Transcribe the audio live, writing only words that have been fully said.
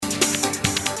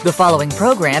The following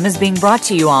program is being brought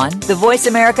to you on the Voice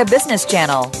America Business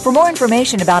Channel. For more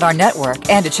information about our network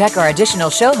and to check our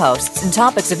additional show hosts and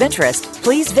topics of interest,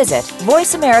 please visit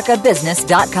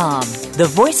voiceamericabusiness.com. The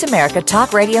Voice America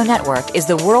Talk Radio Network is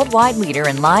the worldwide leader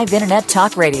in live Internet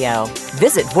talk radio.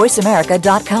 Visit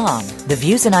voiceamerica.com. The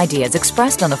views and ideas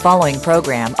expressed on the following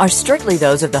program are strictly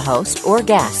those of the host or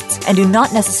guests and do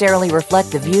not necessarily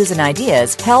reflect the views and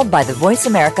ideas held by the Voice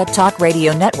America Talk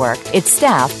Radio Network, its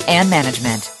staff, and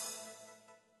management.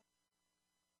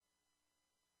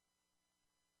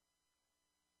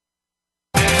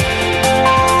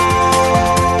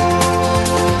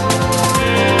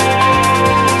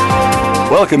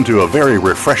 Welcome to a very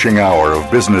refreshing hour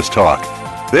of business talk.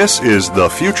 This is The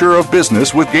Future of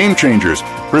Business with Game Changers,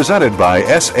 presented by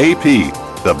SAP.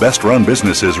 The best-run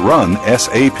businesses run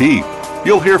SAP.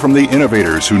 You'll hear from the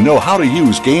innovators who know how to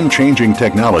use game-changing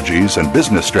technologies and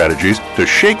business strategies to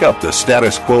shake up the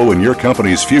status quo in your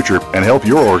company's future and help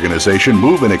your organization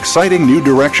move in exciting new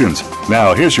directions.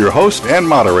 Now, here's your host and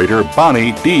moderator,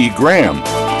 Bonnie D. Graham.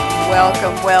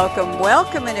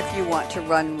 Welcome. And if you want to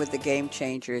run with the Game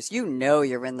Changers, you know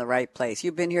you're in the right place.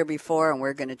 You've been here before, and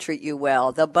we're going to treat you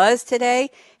well. The buzz today,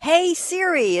 hey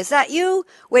Siri, is that you?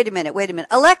 Wait a minute.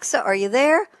 Alexa, are you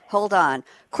there? Hold on.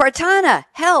 Cortana,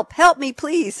 help me,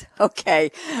 please.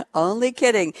 Okay, only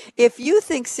kidding. If you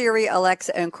think Siri,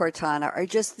 Alexa, and Cortana are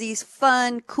just these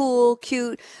fun, cool,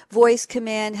 cute voice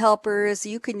command helpers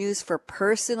you can use for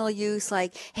personal use,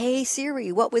 like, hey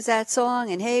Siri, what was that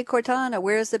song? And hey Cortana,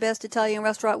 where's the best Italian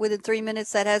restaurant within 3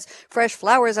 minutes that has fresh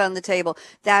flowers on the table?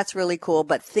 That's really cool,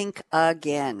 but think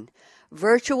again.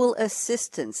 Virtual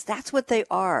assistants, that's what they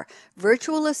are.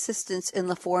 Virtual assistants in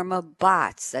the form of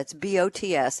bots, that's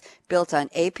BOTS, built on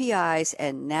APIs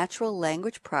and natural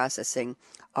language processing,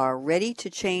 are ready to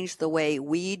change the way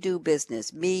we do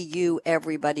business. Me, you,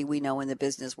 everybody we know in the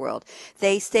business world.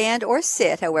 They stand or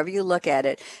sit, however you look at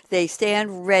it, they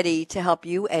stand ready to help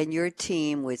you and your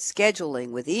team with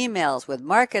scheduling, with emails, with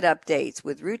market updates,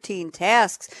 with routine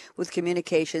tasks, with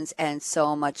communications, and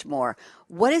so much more.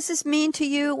 What does this mean to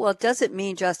you? Well, it doesn't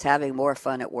mean just having more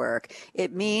fun at work.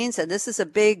 It means, and this is a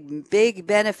big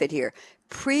benefit here,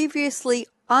 previously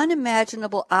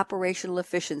unimaginable operational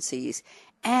efficiencies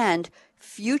and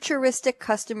futuristic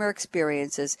customer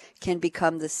experiences can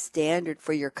become the standard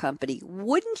for your company.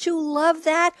 Wouldn't you love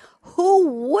that? Who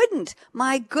wouldn't?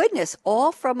 My goodness,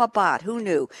 all from a bot. Who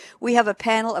knew? We have a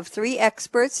panel of 3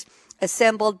 experts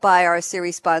assembled by our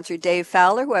series sponsor, Dave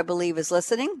Fowler, who I believe is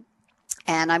listening.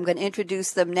 And I'm going to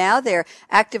introduce them now. They're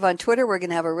active on Twitter. We're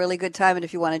going to have a really good time. And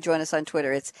if you want to join us on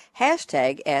Twitter, it's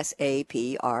hashtag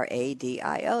SAPRADIO.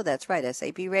 That's right,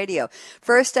 SAP Radio.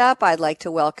 First up, I'd like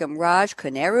to welcome Raj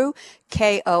Koneru,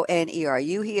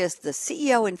 Koneru. He is the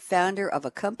CEO and founder of a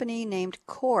company named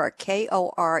Core,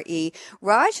 Kore.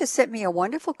 Raj has sent me a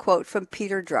wonderful quote from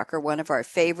Peter Drucker, one of our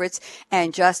favorites.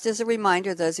 And just as a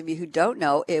reminder, those of you who don't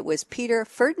know, it was Peter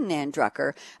Ferdinand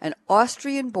Drucker, an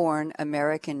Austrian-born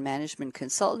American management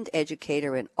consultant,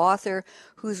 educator, and author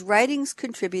whose writings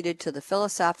contributed to the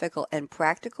philosophical and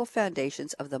practical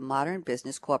foundations of the modern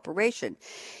business corporation.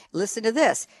 Listen to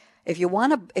this. If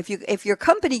your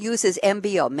company uses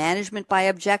MBO, management by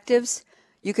objectives,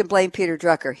 you can blame Peter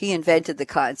Drucker. He invented the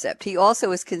concept. He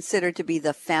also is considered to be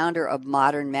the founder of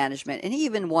modern management, and he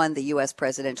even won the U.S.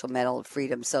 Presidential Medal of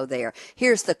Freedom. So there.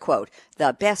 Here's the quote.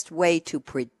 The best way to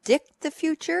predict the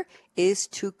future is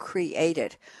to create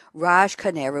it. Raj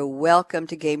Koneru, welcome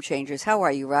to Game Changers. How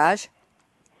are you, Raj?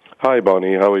 Hi,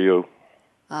 Bonnie. How are you?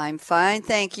 I'm fine,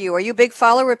 thank you. Are you a big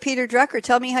follower of Peter Drucker?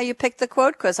 Tell me how you picked the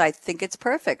quote, because I think it's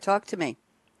perfect. Talk to me.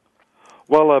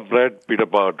 Well, I've read Peter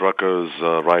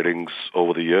Drucker's writings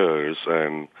over the years,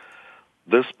 and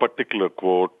this particular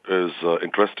quote is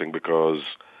interesting because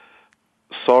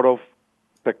sort of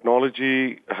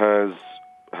technology has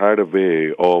had a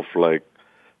way of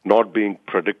not being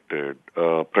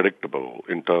predictable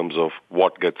in terms of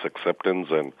what gets acceptance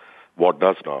and what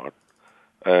does not.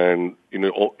 And,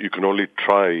 you can only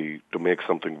try to make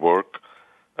something work,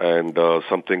 and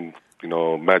something,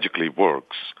 magically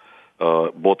works,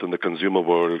 both in the consumer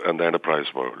world and the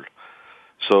enterprise world.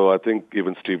 So I think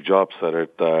even Steve Jobs said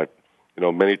it that,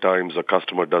 many times a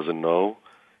customer doesn't know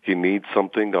he needs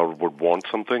something or would want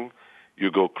something. You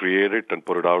go create it and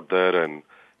put it out there, and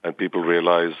people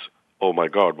realize, oh my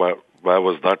God, why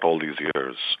was that all these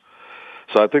years?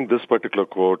 So I think this particular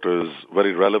quote is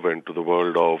very relevant to the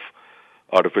world of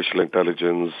artificial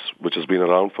intelligence, which has been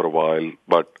around for a while,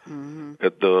 but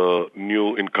at the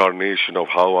new incarnation of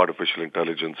how artificial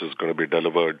intelligence is going to be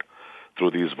delivered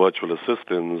through these virtual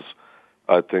assistants,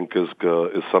 I think is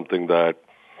something that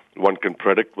one can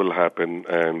predict will happen,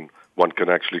 and one can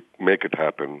actually make it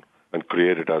happen and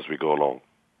create it as we go along.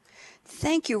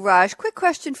 Thank you, Raj. Quick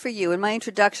question for you. In my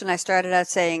introduction, I started out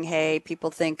saying, hey,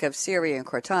 people think of Siri and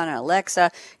Cortana and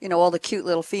Alexa, all the cute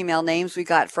little female names we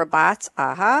got for bots.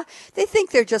 They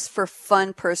think they're just for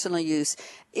fun, personal use.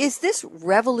 Is this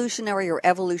revolutionary or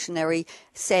evolutionary,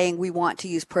 saying we want to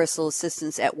use personal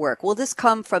assistants at work? Will this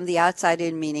come from the outside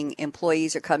in, meaning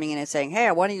employees are coming in and saying, hey,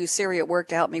 I want to use Siri at work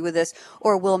to help me with this?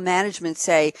 Or will management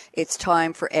say it's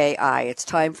time for AI, it's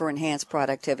time for enhanced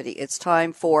productivity, it's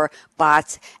time for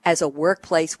bots as a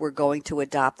workplace, we're going to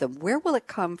adopt them? Where will it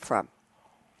come from?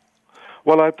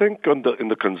 Well, I think in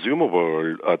the consumer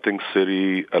world, I think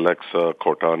Siri, Alexa,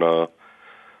 Cortana,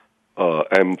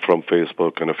 M from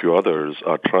Facebook, and a few others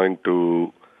are trying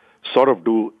to sort of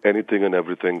do anything and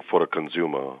everything for a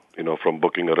consumer, from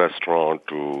booking a restaurant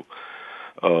to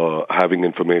having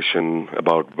information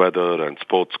about weather and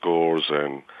sports scores,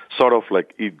 and sort of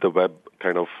like eat the web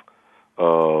kind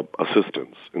of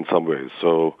assistants in some ways.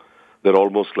 So they're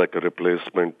almost like a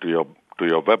replacement to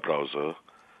your web browser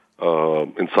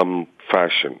in some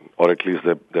fashion, or at least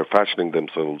they're fashioning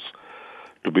themselves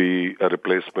to be a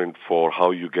replacement for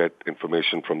how you get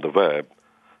information from the web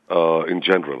in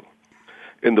general.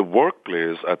 In the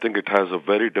workplace, I think it has a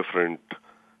very different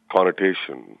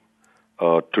connotation.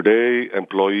 Today,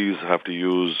 employees have to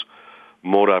use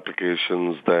more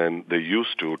applications than they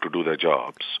used to do their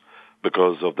jobs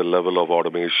because of the level of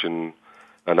automation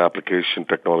and application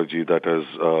technology that has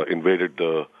invaded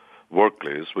the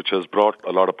workplace, which has brought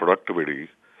a lot of productivity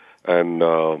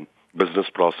and business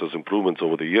process improvements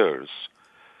over the years.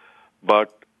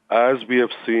 But as we have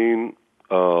seen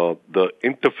the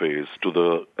interface to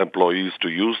the employees to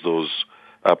use those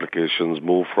applications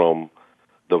move from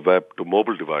the web to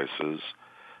mobile devices,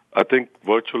 I think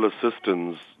virtual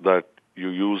assistants that you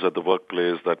use at the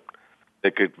workplace that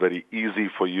make it very easy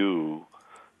for you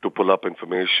to pull up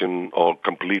information or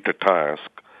complete a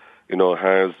task,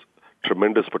 has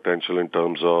tremendous potential in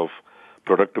terms of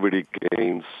productivity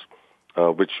gains,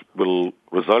 which will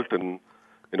result in,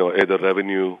 either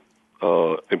revenue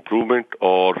improvement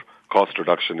or cost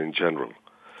reduction in general.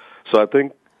 So I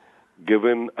think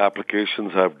given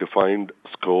applications have defined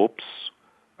scopes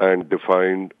and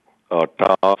defined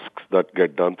tasks that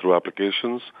get done through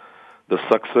applications, the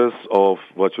success of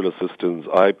virtual assistants,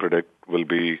 I predict, will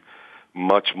be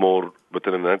much more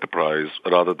within an enterprise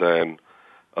rather than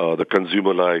the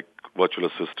consumer-like virtual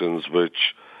assistants,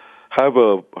 which have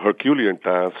a Herculean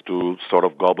task to sort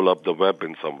of gobble up the web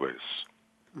in some ways.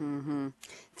 Mm-hmm.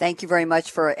 Thank you very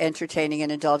much for entertaining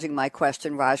and indulging my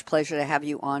question, Raj. Pleasure to have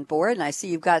you on board. And I see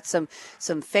you've got some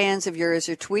fans of yours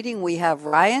are tweeting. We have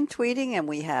Ryan tweeting and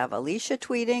we have Alicia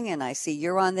tweeting, and I see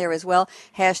you're on there as well.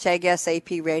 Hashtag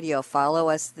SAP Radio. Follow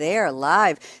us there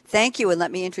live. Thank you. And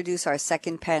let me introduce our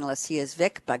second panelist. He is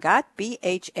Vik Bhagat,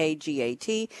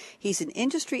 Bhagat. He's an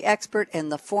industry expert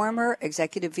and the former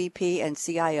executive VP and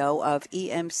CIO of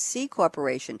EMC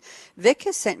Corporation. Vik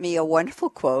has sent me a wonderful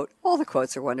quote. All the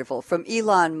quotes are wonderful, from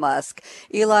Elon Musk.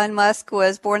 Elon Musk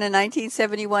was born in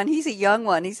 1971. He's a young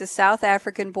one. He's a South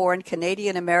African-born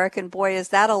Canadian-American. Boy, is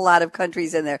that a lot of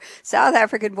countries in there. South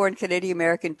African-born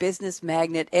Canadian-American business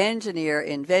magnate, engineer,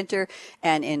 inventor,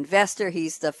 and investor.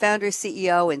 He's the founder,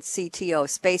 CEO, and CTO of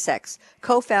SpaceX,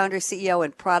 co-founder, CEO,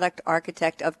 and product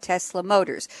architect of Tesla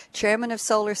Motors, chairman of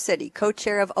SolarCity,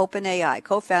 co-chair of OpenAI,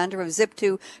 co-founder of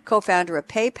Zip2, co-founder of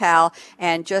PayPal.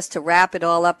 And just to wrap it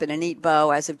all up in a neat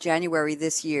bow, as of January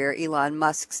this year, Elon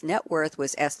Musk's net worth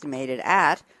was estimated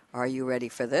at, are you ready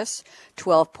for this?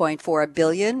 $12.4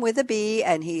 billion with a B,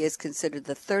 and he is considered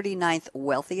the 39th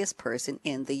wealthiest person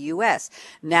in the U.S.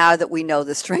 Now that we know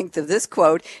the strength of this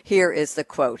quote, here is the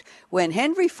quote. When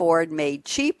Henry Ford made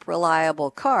cheap,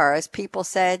 reliable cars, people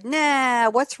said, nah,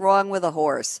 what's wrong with a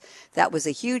horse? That was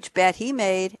a huge bet he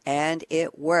made, and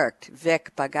it worked.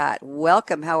 Vik Bhagat,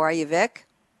 welcome. How are you, Vik?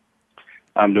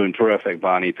 I'm doing terrific,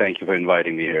 Bonnie. Thank you for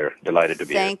inviting me here. Delighted to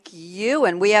be here. Thank you.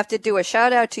 And we have to do a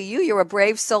shout out to you. You're a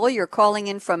brave soul. You're calling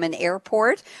in from an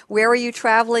airport. Where are you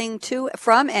traveling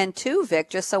from and to, Vik,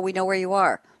 just so we know where you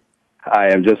are? I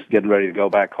am just getting ready to go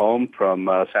back home from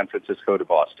San Francisco to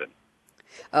Boston.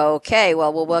 Okay,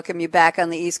 well, we'll welcome you back on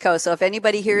the East Coast. So if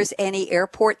anybody hears any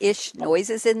airport-ish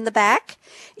noises in the back,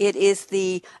 it is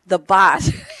the bot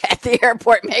at the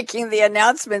airport making the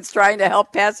announcements, trying to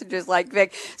help passengers like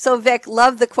Vik. So, Vik,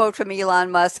 love the quote from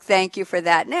Elon Musk. Thank you for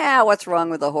that. Nah, what's wrong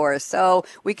with a horse? So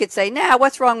we could say, nah,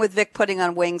 what's wrong with Vik putting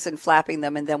on wings and flapping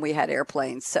them? And then we had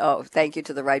airplanes. So thank you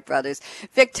to the Wright brothers.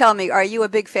 Vik, tell me, are you a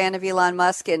big fan of Elon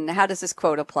Musk, and how does this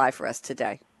quote apply for us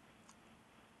today?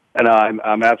 And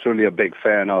I'm absolutely a big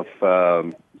fan of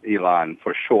Elon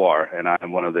for sure, and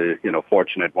I'm one of the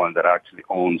fortunate ones that actually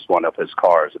owns one of his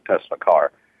cars, a Tesla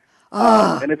car.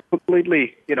 And it's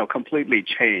completely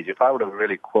changed. If I were to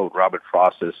really quote Robert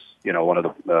Frost's, one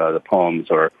of the poems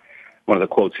or one of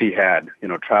the quotes he had,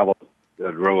 travel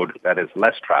the road that is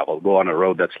less traveled, go on a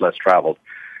road that's less traveled.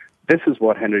 This is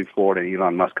what Henry Ford and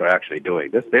Elon Musk are actually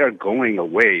doing. They are going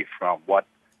away from what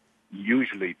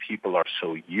usually people are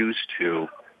so used to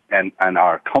and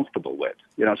are comfortable with.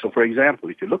 So for example,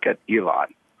 if you look at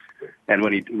Elon, and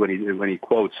when he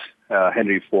quotes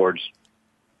Henry Ford's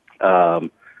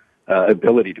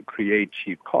ability to create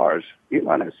cheap cars,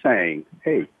 Elon is saying,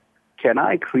 hey, can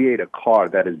I create a car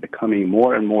that is becoming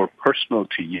more and more personal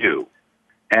to you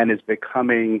and is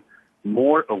becoming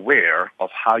more aware of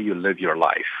how you live your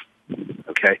life?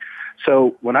 Okay,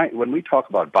 so when we talk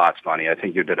about bots, Bonnie, I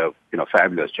think you did a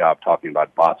fabulous job talking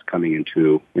about bots coming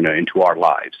into our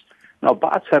lives. Now,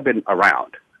 bots have been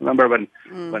around. Remember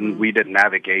when we did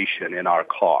navigation in our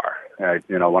car?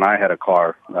 When I had a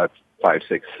car 5,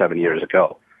 6, 7 years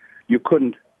ago, you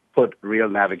couldn't put real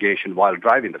navigation while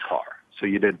driving the car. So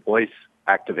you did voice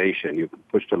activation. You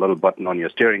pushed a little button on your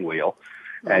steering wheel,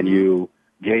 and you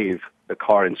gave the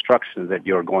car instructions that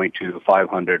you're going to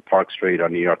 500 Park Street or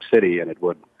New York City, and it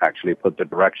would actually put the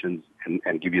directions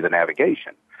and give you the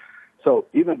navigation. So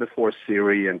even before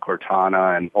Siri and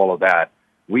Cortana and all of that,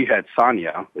 we had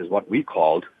Sanya, is what we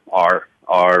called our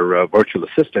virtual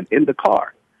assistant in the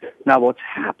car. Now, what's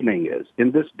happening is,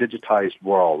 in this digitized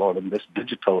world or in this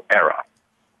digital era,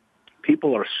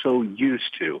 people are so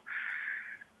used to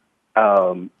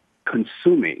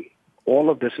consuming all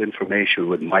of this information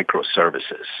with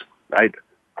microservices, right?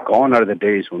 Gone are the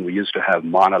days when we used to have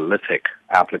monolithic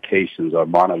applications or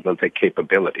monolithic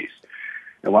capabilities.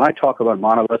 And when I talk about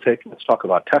monolithic, let's talk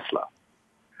about Tesla.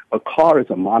 A car is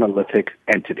a monolithic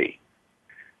entity.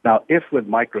 Now, if with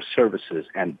microservices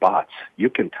and bots, you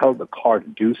can tell the car to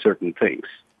do certain things,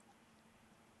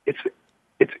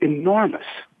 it's enormous.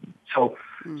 So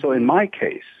in my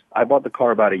case, I bought the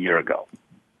car about a year ago.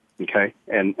 Okay,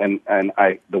 and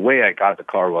the way I got the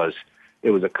car was,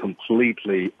 it was a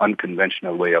completely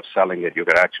unconventional way of selling it. You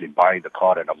could actually buy the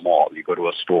car in a mall. You go to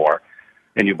a store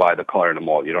and you buy the car in a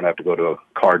mall. You don't have to go to a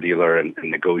car dealer and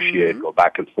negotiate, go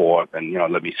back and forth, and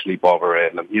let me sleep over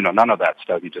it. None of that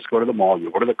stuff. You just go to the mall.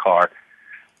 You order the car.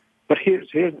 But here's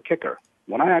the kicker.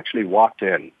 When I actually walked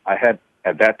in, I had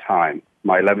at that time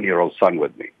my 11-year-old son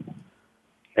with me,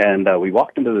 and we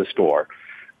walked into the store,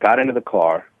 got into the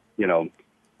car.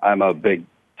 I'm a big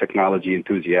technology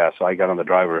enthusiast, so I got on the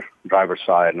driver's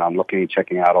side, and I'm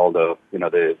checking out all the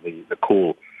the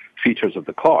cool features of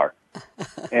the car.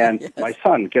 And yes. My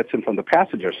son gets in from the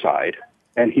passenger side,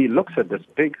 and he looks at this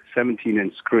big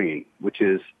 17-inch screen, which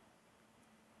is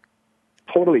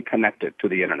totally connected to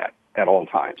the internet at all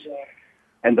times.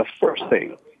 And the first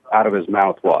thing out of his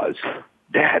mouth was,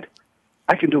 "Dad,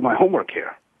 I can do my homework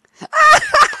here."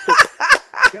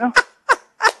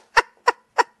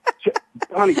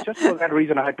 Bonnie, just for that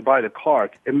reason, I had to buy the car.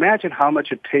 Imagine how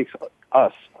much it takes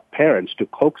us parents to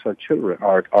coax our children,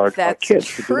 our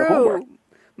kids to do the homework.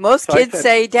 Most kids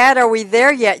say, "Dad, are we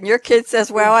there yet?" And your kid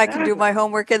says, "Well, I can do my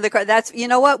homework in the car." That's,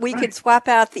 what? We could swap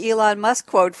out the Elon Musk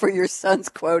quote for your son's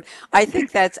quote. I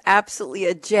think that's absolutely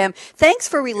a gem. Thanks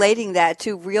for relating that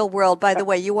to real world. By the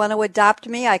way, you want to adopt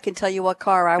me? I can tell you what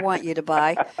car I want you to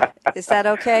buy. Is that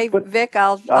okay, Vic?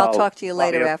 I'll talk to you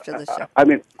later after the show. I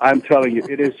mean, I'm telling you,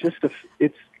 it is just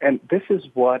and this is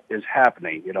what is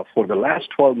happening. For the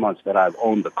last 12 months that I've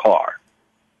owned the car,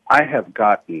 I have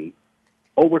gotten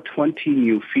over 20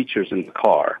 new features in the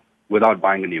car without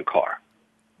buying a new car.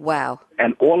 Wow.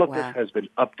 And all of this has been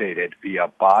updated via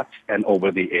bots and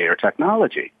over-the-air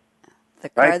technology. The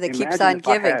car that keeps on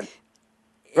giving.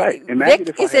 Imagine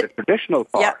if I had a traditional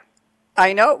car. Yeah,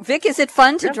 I know. Vic, is it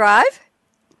fun to drive?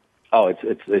 Oh,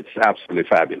 it's absolutely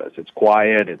fabulous. It's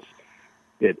quiet.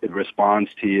 It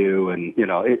responds to you, and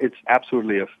it's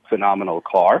absolutely a phenomenal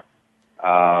car.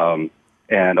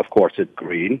 And of course, it's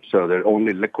green, so the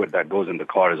only liquid that goes in the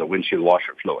car is a windshield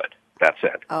washer fluid. That's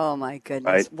it. Oh my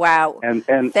goodness! Right? Wow. And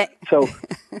so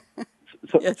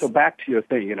back to your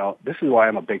thing. This is why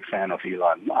I'm a big fan of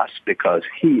Elon Musk, because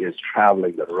he is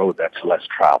traveling the road that's less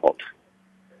traveled.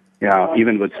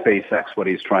 Even with SpaceX, what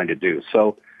he's trying to do.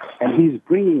 So, and he's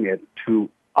bringing it to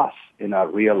us in our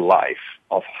real life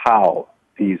of how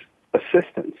these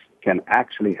assistants can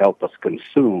actually help us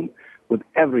consume with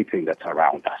everything that's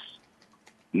around us.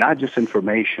 Not just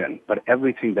information, but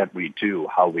everything that we do,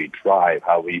 how we drive,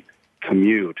 how we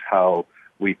commute, how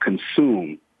we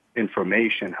consume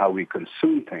information, how we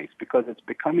consume things, because it's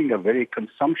becoming a very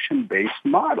consumption-based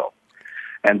model.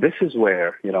 And this is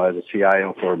where, as a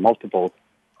CIO for multiple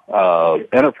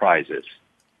enterprises,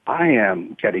 I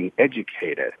am getting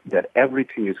educated that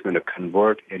everything is going to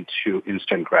convert into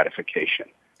instant gratification.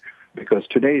 Because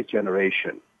today's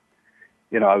generation,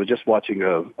 I was just watching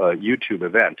a YouTube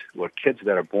event where kids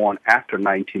that are born after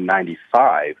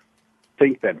 1995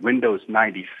 think that Windows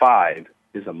 95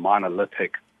 is a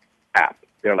monolithic app.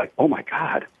 They're like, oh my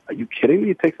God, are you kidding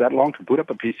me? It takes that long to boot up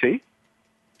a PC?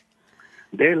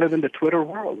 They live in the Twitter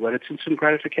world where it's instant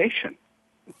gratification.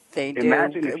 They do.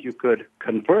 Imagine if you could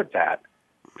convert that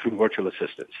to virtual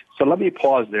assistants. So let me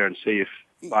pause there and see if,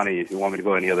 Bonnie, if you want me to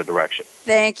go any other direction.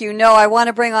 Thank you. No, I want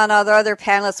to bring on our other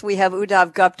panelists. We have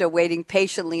Uddhav Gupta waiting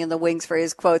patiently in the wings for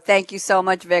his quote. Thank you so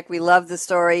much, Vic. We love the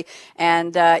story.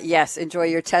 And yes, enjoy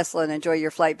your Tesla and enjoy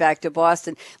your flight back to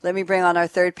Boston. Let me bring on our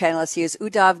third panelist. He is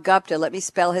Uddhav Gupta. Let me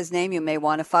spell his name. You may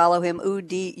want to follow him.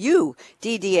 U-D-D-H-A-V,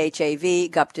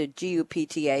 Gupta,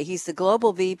 G-U-P-T-A. He's the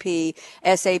Global VP,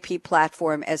 SAP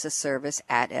Platform as a Service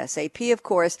at SAP, of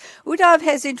course. Uddhav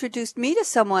has introduced me to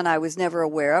someone I was never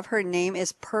aware of. Her name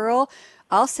is Pearl.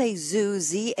 I'll say Zhu,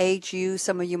 Z-H-U.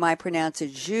 Some of you might pronounce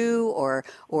it Zhu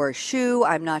or Shu.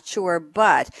 I'm not sure,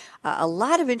 but a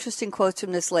lot of interesting quotes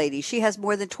from this lady. She has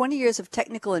more than 20 years of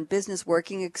technical and business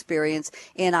working experience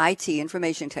in IT,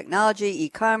 information technology,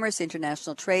 e-commerce,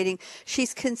 international trading.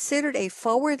 She's considered a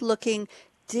forward-looking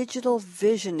digital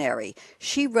visionary.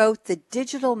 She wrote The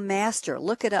Digital Master.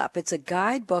 Look it up. It's a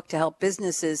guidebook to help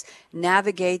businesses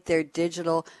navigate their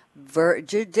digital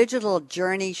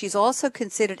journey. She's also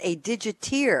considered a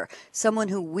digiteer, someone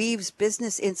who weaves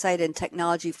business insight and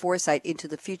technology foresight into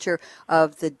the future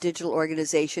of the digital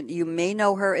organization. You may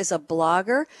know her as a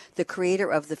blogger, the creator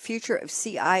of The Future of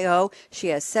CIO. She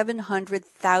has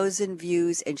 700,000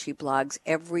 views, and she blogs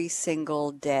every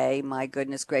single day. My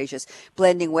goodness gracious.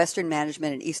 Blending Western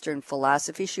management and Eastern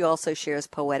philosophy. She also shares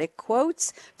poetic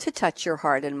quotes to touch your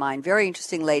heart and mind. Very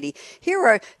interesting lady. Here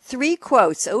are 3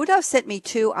 quotes. Uddhav sent me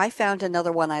 2. I found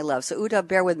another one I love. So Uddhav,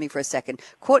 bear with me for a second.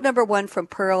 Quote number 1 from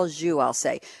Pearl Zhu, I'll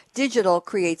say. Digital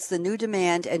creates the new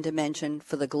demand and dimension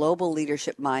for the global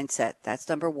leadership mindset. That's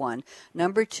number 1.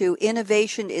 Number 2,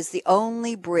 innovation is the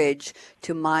only bridge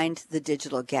to mind the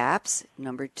digital gaps.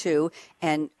 Number 2.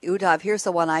 And Uddhav, here's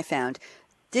the one I found.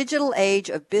 Digital age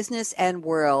of business and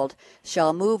world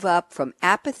shall move up from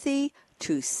apathy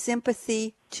to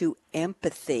sympathy to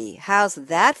empathy. How's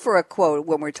that for a quote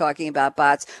when we're talking about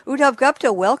bots? Uddhav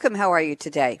Gupta, welcome. How are you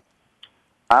today?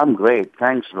 I'm great.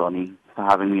 Thanks, Ronnie, for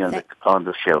having me on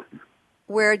the show.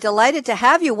 We're delighted to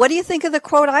have you. What do you think of the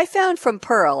quote I found from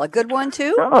Pearl? A good one,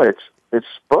 too? No, it's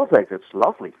perfect. It's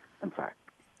lovely, in fact.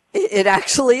 It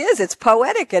actually is. It's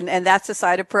poetic, and that's a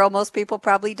side of Pearl most people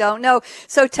probably don't know.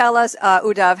 So tell us,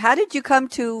 Uddhav, how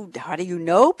do you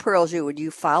know Pearl Zhu? Would you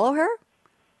follow her?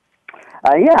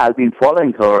 Yeah, I've been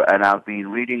following her, and I've been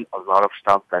reading a lot of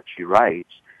stuff that she writes,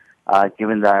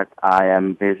 given that I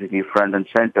am basically front and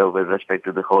center with respect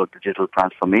to the whole digital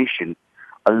transformation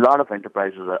a lot of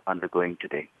enterprises are undergoing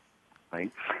today,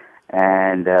 right?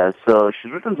 And so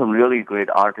she's written some really great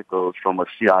articles from a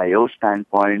CIO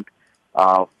standpoint,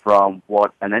 from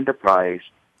what an enterprise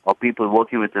or people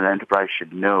working with an enterprise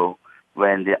should know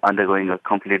when they're undergoing a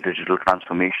complete digital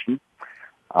transformation.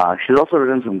 She's also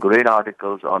written some great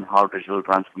articles on how digital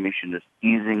transformation is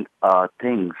easing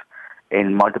things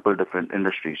in multiple different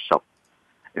industries. So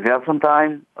if you have some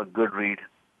time, a good read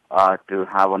to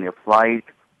have on your flight,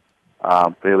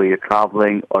 whether you're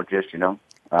traveling, or just,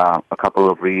 a couple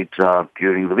of reads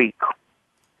during the week.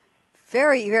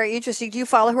 Very, very interesting. Do you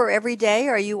follow her every day?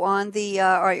 Are you on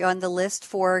the list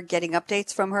for getting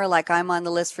updates from her? Like I'm on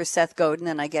the list for Seth Godin,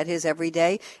 and I get his every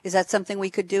day. Is that something we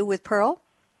could do with Pearl?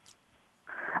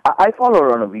 I follow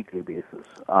her on a weekly basis.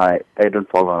 I don't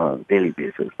follow her on a daily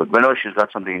basis. But whenever she's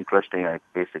got something interesting, I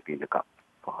basically look up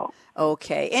for her.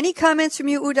 Okay. Any comments from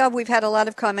you, Uddhav? We've had a lot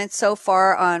of comments so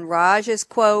far on Raj's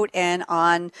quote and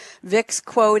on Vic's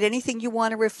quote. Anything you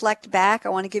want to reflect back? I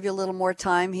want to give you a little more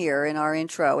time here in our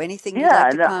intro. Anything you'd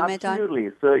like to comment absolutely.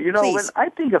 on? So, Please. When I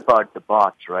think about the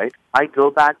bots, right, I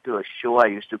go back to a show I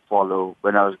used to follow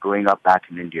when I was growing up back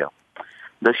in India.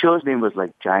 The show's name was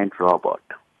like Giant Robot,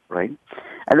 right?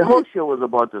 And the whole show was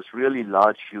about this really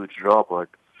large, huge robot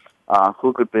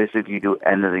who could basically do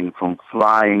anything from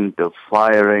flying to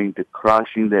firing to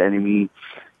crushing the enemy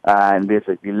and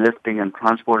basically lifting and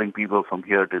transporting people from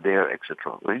here to there,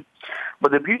 etc. Right?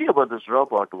 But the beauty about this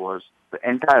robot was the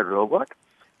entire robot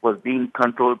was being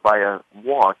controlled by a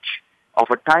watch of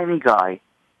a tiny guy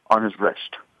on his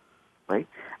wrist, right?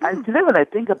 And today when I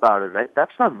think about it, right,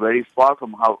 that's not very far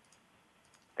from how,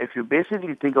 if you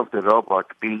basically think of the robot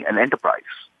being an enterprise,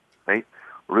 right,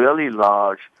 really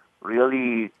large,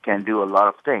 really can do a lot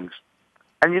of things.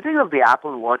 And you think of the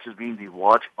Apple Watch as being the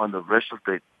watch on the wrist of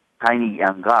the tiny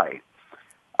young guy.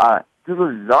 There's a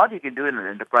lot you can do in an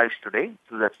enterprise today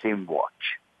through that same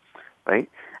watch, right?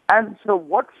 And so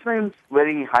what seems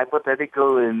very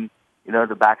hypothetical in,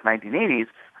 the back 1980s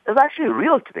is actually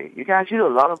real today. You can actually do a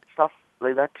lot of stuff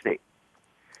like that today.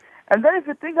 And then if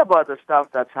you think about the stuff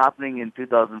that's happening in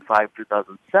 2005,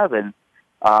 2007,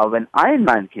 when Iron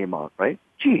Man came out, right?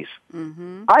 Geez,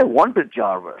 I wanted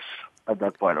Jarvis at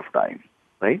that point of time,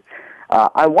 right?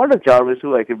 I wanted Jarvis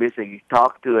who I could basically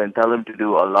talk to and tell him to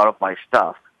do a lot of my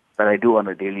stuff that I do on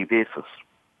a daily basis.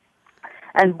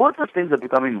 And both those things are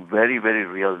becoming very, very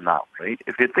real now, right?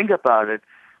 If you think about it,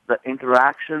 the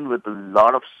interaction with a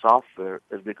lot of software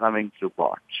is becoming through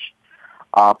bots.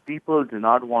 People do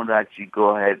not want to actually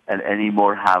go ahead and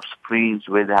anymore have screens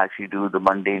where they actually do the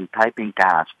mundane typing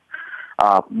task.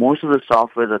 Most of the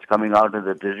software that's coming out in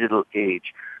the digital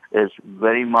age is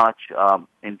very much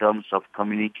in terms of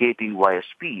communicating via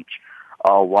speech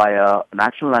or via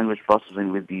natural language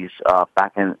processing with these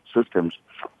back-end systems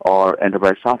or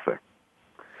enterprise software.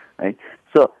 Right?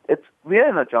 So we're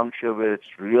in a juncture where it's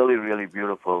really, really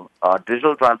beautiful.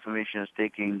 Digital transformation is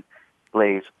taking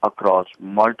place across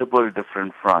multiple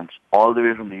different fronts, all the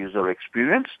way from the user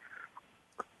experience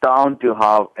down to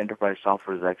how enterprise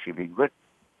software is actually being written.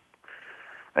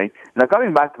 Right? Now,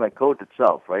 coming back to my quote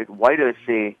itself, right? Why do I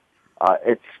say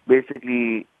it's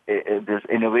basically this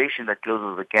innovation that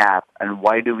closes the gap, and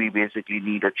why do we basically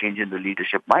need a change in the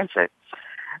leadership mindset?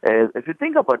 If you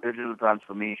think about digital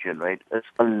transformation, right, it's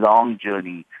a long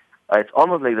journey. It's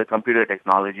almost like the computer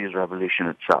technology's revolution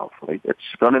itself, right? It's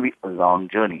going to be a long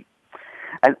journey.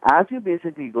 And as you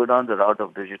basically go down the route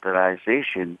of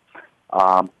digitalization,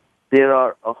 there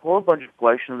are a whole bunch of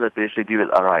questions that basically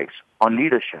will arise on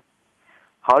leadership.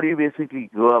 How do you basically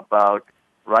go about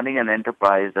running an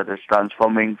enterprise that is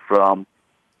transforming from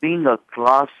being a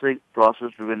classic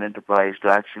process-driven enterprise to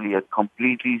actually a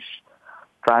completely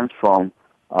transformed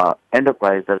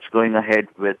enterprise that's going ahead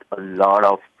with a lot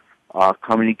of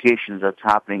communications that's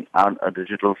happening on a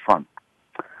digital front?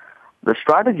 The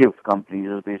strategy of companies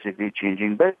is basically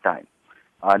changing big time.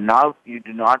 Now you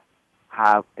do not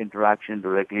have interaction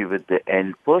directly with the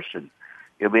end person.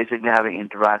 You're basically having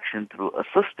interaction through a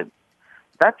system.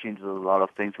 That changes a lot of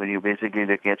things when you basically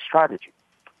look at strategy.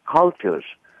 Cultures.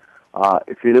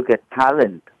 If you look at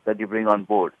talent that you bring on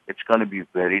board, it's going to be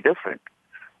very different.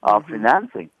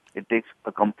 Financing, it takes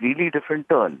a completely different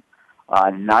turn.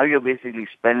 Now you're basically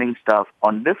spending stuff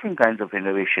on different kinds of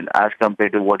innovation as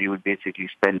compared to what you would basically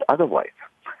spend otherwise.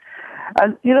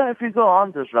 And, if you go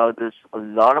on this route, there's a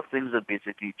lot of things that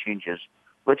basically changes,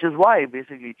 which is why I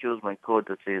basically chose my quote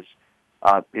that says,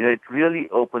 it really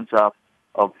opens up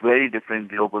a very different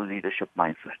global leadership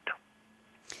mindset.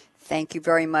 Thank you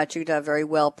very much, Uda. Very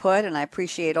well put, and I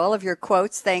appreciate all of your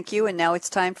quotes. Thank you. And now it's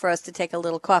time for us to take a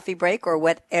little coffee break or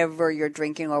whatever you're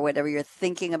drinking or whatever you're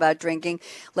thinking about drinking.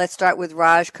 Let's start with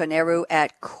Raj Koneru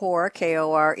at Core,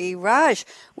 K-O-R-E. Raj,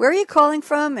 where are you calling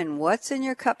from and what's in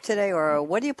your cup today, or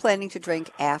what are you planning to drink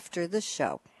after the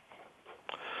show?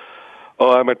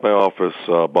 Oh, I'm at my office,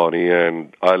 Bonnie,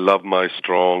 and I love my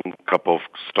strong cup of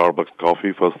Starbucks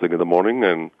coffee first thing in the morning,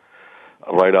 and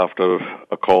right after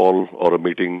a call or a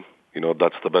meeting,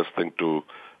 that's the best thing to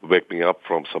wake me up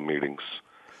from some meetings,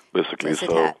 basically.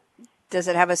 Does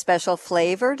it have a special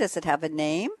flavor? Does it have a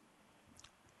name?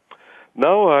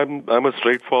 No, I'm a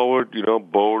straightforward,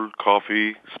 bold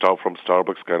coffee, from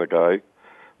Starbucks kind of guy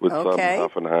with some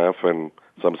half and half and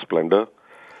some Splenda.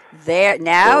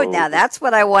 Now that's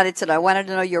what I wanted to know. I wanted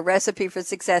to know your recipe for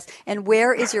success. And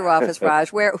where is your office,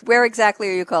 Raj? Where exactly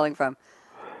are you calling from?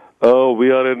 Oh,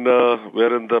 we're in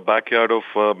the backyard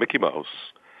of Mickey Mouse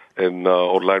in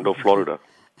Orlando, Florida.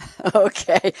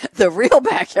 Okay, the real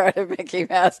backyard of Mickey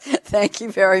Mouse. Thank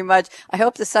you very much. I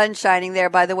hope the sun's shining there.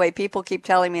 By the way, people keep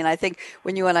telling me, and I think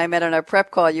when you and I met on our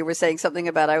prep call, you were saying something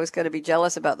about I was going to be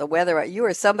jealous about the weather. You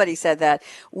or somebody said that.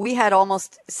 We had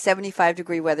almost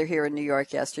 75-degree weather here in New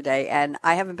York yesterday, and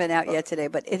I haven't been out yet today,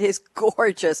 but it is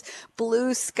gorgeous.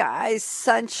 Blue skies,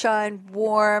 sunshine,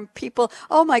 warm, people.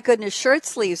 Oh, my goodness, shirt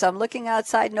sleeves. I'm looking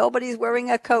outside. Nobody's wearing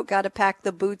a coat. Got to pack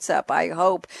the boots up, I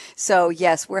hope. So,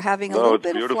 yes, we're having a little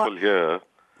bit of beautiful here.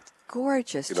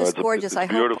 Gorgeous, just gorgeous. It's a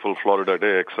beautiful Florida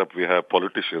day, except we have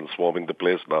politicians swarming the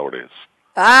place nowadays.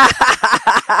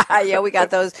 Yeah, we got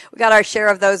those. We got our share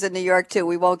of those in New York too.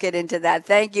 We won't get into that.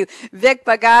 Thank you, Vic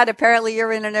Bhagat. Apparently,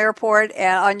 you're in an airport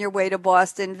and on your way to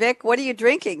Boston. Vic, what are you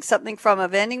drinking? Something from a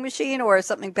vending machine or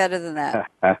something better than that?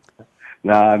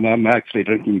 No, I'm actually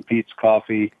drinking Peet's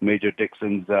Coffee, Major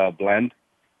Dixon's blend,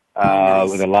 nice.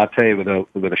 with a latte with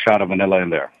a shot of vanilla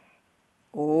in there.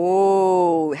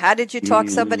 Oh, how did you talk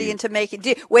somebody into making?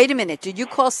 Wait a minute. Did you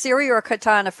call Siri or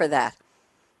Cortana for that?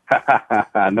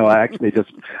 No, I actually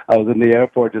I was in the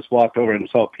airport, just walked over and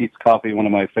saw Pete's Coffee, one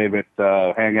of my favorite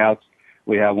hangouts.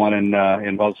 We have one in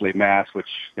Wellesley, Mass, which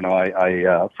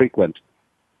I frequent.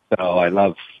 So I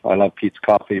love Pete's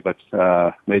Coffee, but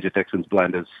Major Dixon's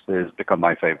blend is become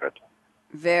my favorite.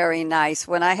 Very nice.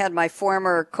 When I had my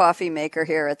former coffee maker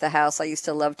here at the house, I used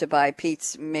to love to buy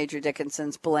Pete's Major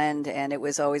Dickinson's blend, and it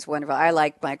was always wonderful. I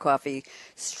like my coffee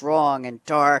strong and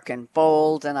dark and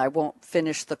bold, and I won't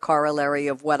finish the corollary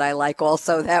of what I like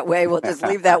also that way. We'll just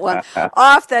leave that one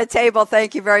off the table.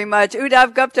 Thank you very much.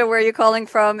 Uddhav Gupta, where are you calling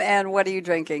from, and what are you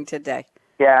drinking today?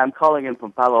 Yeah, I'm calling in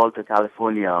from Palo Alto,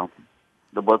 California,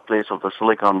 the birthplace of the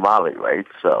Silicon Valley, right?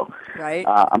 So right.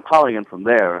 I'm calling in from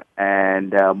there,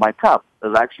 and my cup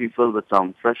is actually filled with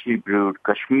some freshly brewed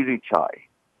Kashmiri chai.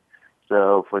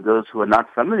 So for those who are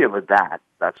not familiar with that,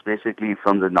 that's basically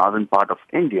from the northern part of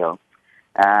India,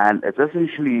 and it's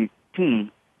essentially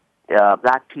tea,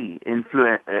 black tea,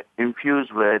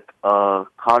 infused with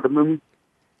cardamom,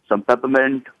 some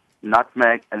peppermint,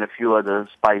 nutmeg, and a few other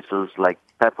spices like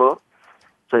pepper.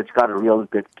 So it's got a real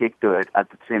good kick to it. At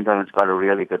the same time, it's got a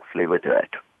really good flavor to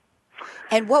it.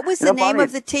 And what was the name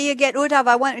of the tea again, Uddhav?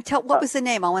 I want to tell. What was the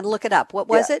name? I want to look it up. What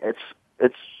was it?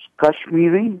 It's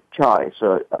Kashmiri chai.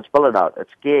 So I'll spell it out.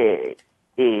 It's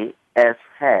Kashmiri.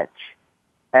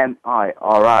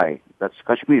 That's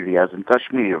Kashmiri, as in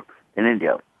Kashmir in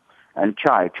India, and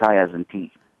chai as in tea.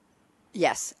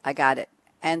 Yes, I got it.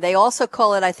 And they also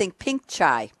call it, I think, pink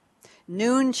chai,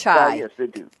 noon chai. Yes, they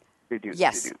do.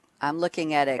 Yes. They do. I'm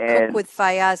looking at it. Cook with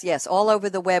Fayaz. Yes, all over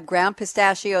the web. Ground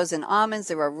pistachios and almonds.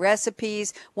 There are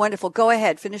recipes. Wonderful. Go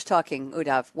ahead. Finish talking,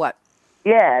 Uddhav. What?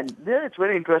 Yeah, and then it's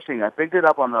very interesting. I picked it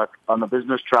up on a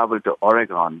business travel to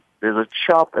Oregon. There's a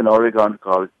shop in Oregon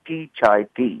called Tea Chai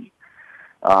Tea.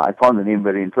 I found the name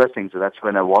very interesting, so that's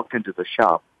when I walked into the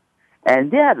shop. And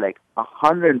they had like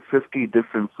 150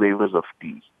 different flavors of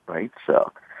tea, right?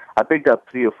 So I picked up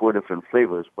 3 or 4 different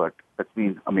flavors, but it's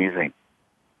been amazing.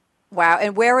 Wow.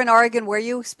 And where in Oregon were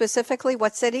you specifically?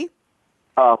 What city?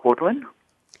 Portland.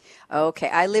 Okay.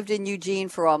 I lived in Eugene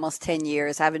for almost 10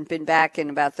 years. Haven't been back in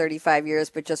about 35 years,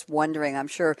 but just wondering. I'm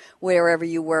sure wherever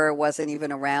you were wasn't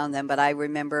even around then, but I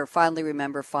fondly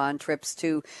remember fond trips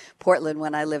to Portland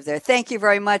when I lived there. Thank you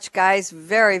very much, guys.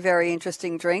 Very, very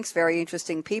interesting drinks, very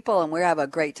interesting people, and we have a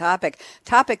great topic.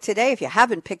 Topic today, if you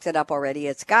haven't picked it up already,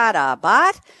 it's got a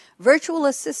bot, virtual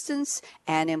assistants,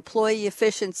 and employee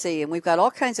efficiency. And we've got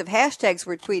all kinds of hashtags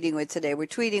we're tweeting with today. We're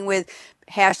tweeting with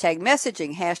hashtag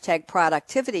messaging, hashtag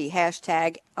productivity,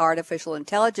 hashtag artificial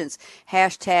intelligence,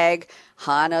 hashtag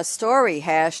HANA story,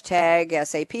 hashtag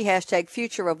SAP, hashtag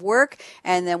future of work.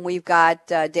 And then we've got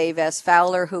Dave S.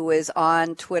 Fowler, who is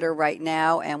on Twitter right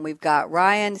now. And we've got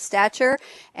Ryan Stacher.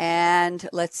 And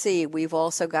let's see, we've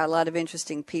also got a lot of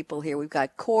interesting people here. We've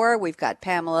got Core, we've got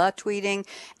Pamela tweeting,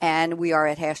 and we are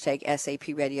at hashtag SAP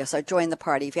Radio. So join the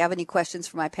party. If you have any questions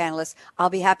for my panelists, I'll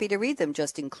be happy to read them.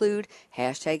 Just include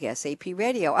hashtag SAP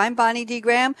Radio. I'm Bonnie D.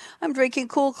 Graham. I'm drinking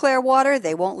cool, clear water.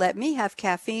 They won't let me have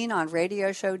caffeine on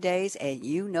radio show days, and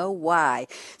you know why.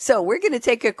 So we're going to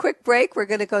take a quick break. We're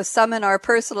going to go summon our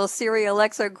personal Siri,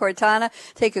 Alexa, and Cortana,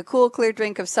 take a cool, clear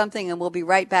drink of something, and we'll be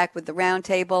right back with the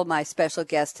roundtable. My special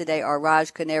guests today are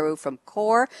Raj Kaneru from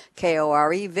Core,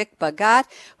 K-O-R-E, Vic Bhagat,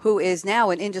 who is now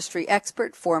an industry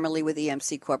expert, formerly with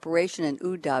EMC Corporation, and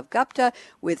Uddhav Gupta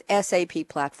with SAP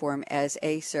Platform as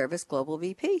a Service Global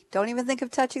VP. Don't even think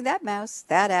of touching that mouse,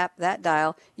 that app, that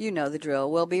dial. You know the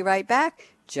drill. We'll be right back.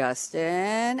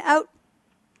 Justin out.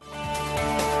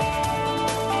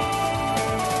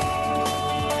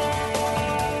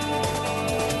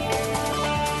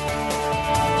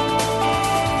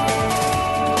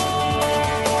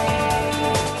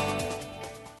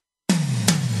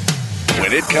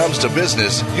 When it comes to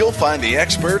business, you'll find the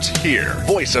experts here.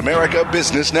 Voice America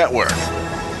Business Network.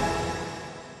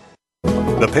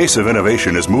 The pace of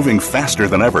innovation is moving faster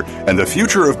than ever, and the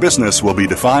future of business will be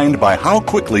defined by how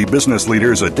quickly business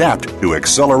leaders adapt to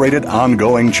accelerated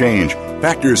ongoing change.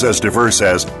 Factors as diverse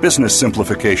as business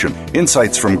simplification,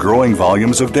 insights from growing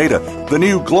volumes of data, the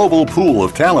new global pool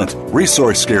of talent,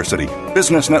 resource scarcity,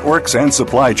 business networks and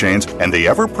supply chains, and the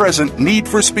ever-present need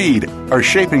for speed are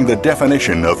shaping the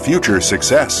definition of future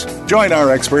success. Join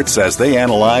our experts as they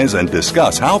analyze and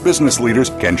discuss how business leaders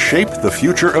can shape the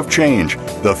future of change.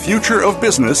 The Future of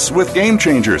Business with Game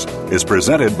Changers is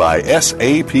presented by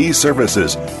SAP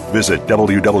Services. Visit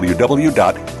www.sap.com.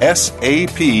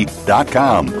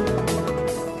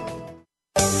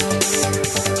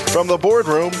 From the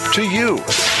boardroom to you,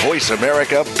 Voice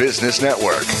America Business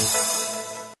Network.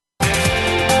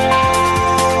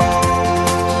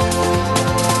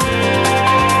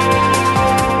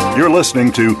 You're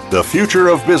listening to The Future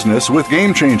of Business with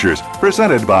Game Changers,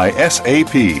 presented by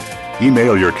SAP.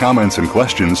 Email your comments and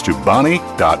questions to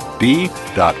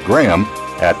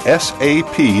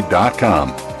bonnie.d.graham@sap.com.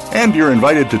 And you're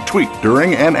invited to tweet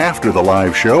during and after the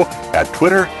live show at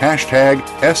Twitter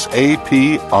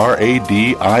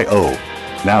 #SAPRADIO.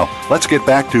 Now, let's get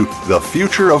back to The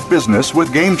Future of Business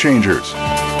with Game Changers.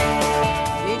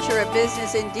 Future of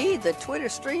business indeed. The Twitter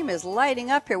stream is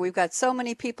lighting up here. We've got so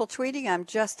many people tweeting. I'm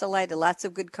just delighted. Lots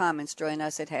of good comments. Join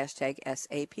us at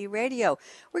 #SAP Radio.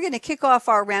 We're going to kick off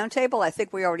our roundtable. I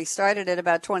think we already started it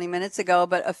about 20 minutes ago,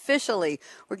 but officially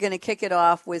we're going to kick it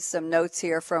off with some notes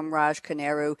here from Raj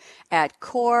Kaneru at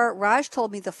CORE. Raj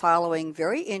told me the following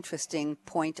very interesting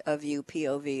point of view,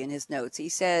 POV, in his notes. He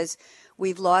says,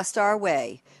 we've lost our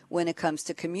way when it comes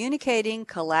to communicating,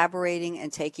 collaborating,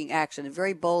 and taking action. A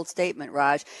very bold statement,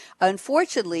 Raj.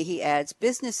 Unfortunately, he adds,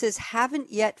 businesses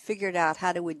haven't yet figured out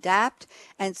how to adapt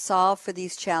and solve for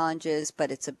these challenges,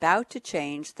 but it's about to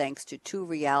change thanks to two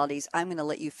realities. I'm going to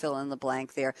let you fill in the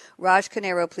blank there. Raj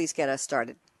Kaneru, please get us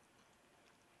started.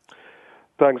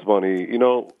 Thanks, Bonnie. You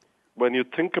know, when you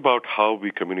think about how we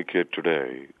communicate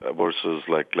today versus,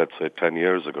 like, let's say 10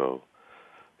 years ago,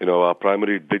 you know, our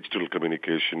primary digital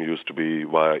communication used to be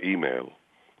via email.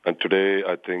 And today,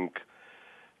 I think,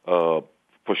 for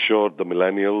sure, the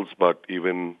millennials, but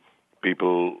even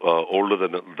people older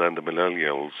than the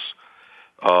millennials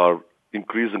are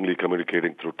increasingly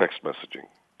communicating through text messaging.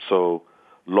 So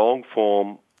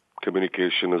long-form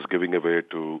communication is giving way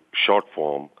to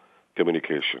short-form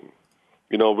communication,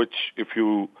 you know, which if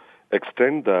you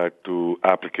extend that to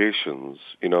applications,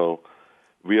 you know,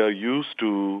 we are used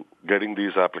to getting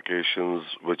these applications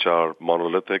which are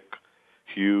monolithic,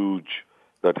 huge,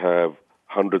 that have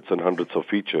hundreds and hundreds of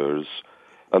features.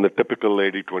 And the typical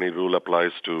 80-20 rule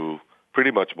applies to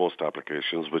pretty much most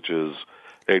applications, which is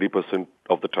 80%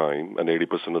 of the time and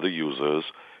 80% of the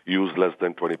users use less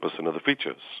than 20% of the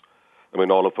features. I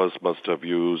mean, all of us must have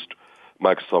used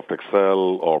Microsoft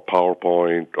Excel or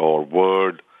PowerPoint or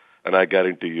Word, and I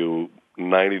guarantee you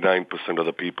 99% of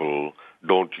the people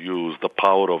don't use the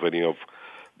power of any of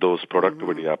those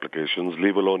productivity applications,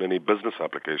 leave alone any business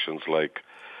applications like,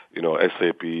 you know,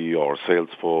 SAP or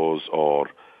Salesforce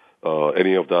or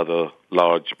any of the other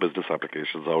large business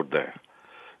applications out there.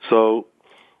 So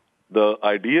the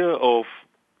idea of,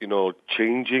 you know,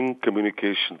 changing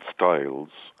communication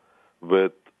styles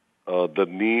with the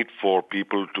need for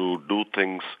people to do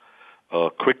things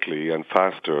quickly and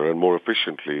faster and more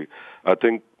efficiently, I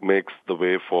think makes the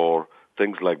way for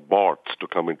things like bots to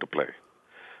come into play.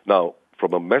 Now,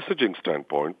 from a messaging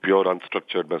standpoint, pure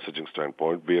unstructured messaging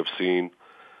standpoint, we have seen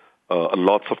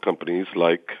lots of companies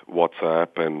like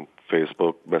WhatsApp and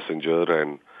Facebook Messenger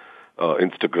and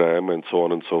Instagram and so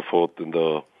on and so forth in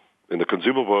the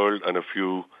consumer world, and a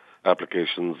few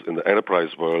applications in the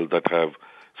enterprise world that have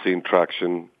seen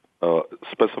traction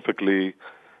specifically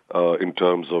in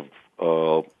terms of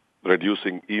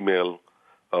reducing email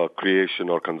creation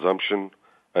or consumption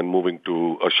and moving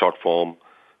to a short-form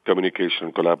communication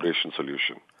and collaboration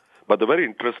solution. But the very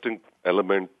interesting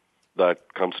element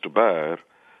that comes to bear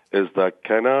is that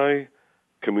can I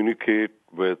communicate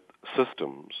with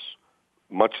systems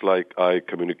much like I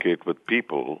communicate with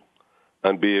people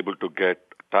and be able to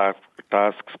get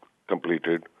tasks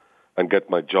completed and get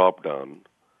my job done?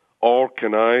 Or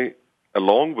can I,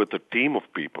 along with a team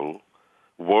of people,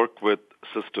 work with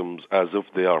systems as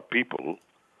if they are people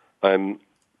and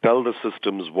tell the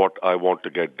systems what I want to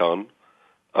get done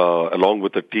along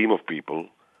with a team of people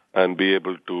and be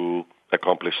able to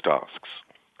accomplish tasks?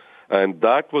 And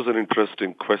that was an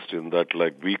interesting question that,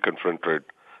 like, we confronted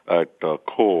at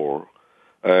CORE,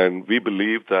 and we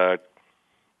believe that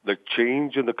the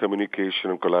change in the communication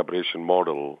and collaboration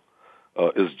model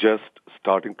is just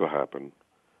starting to happen.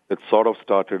 It sort of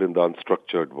started in the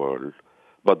unstructured world,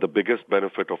 but the biggest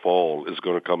benefit of all is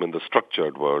going to come in the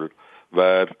structured world,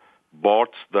 where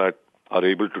bots that are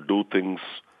able to do things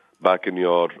back in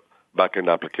your back-end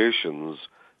applications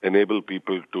enable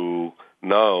people to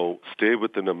now stay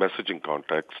within a messaging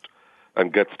context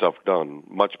and get stuff done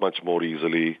much, much more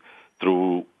easily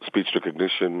through speech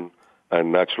recognition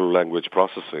and natural language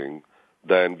processing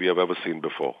than we have ever seen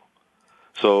before.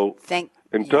 So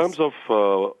in terms of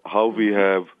how we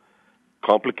have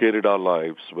complicated our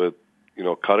lives with, you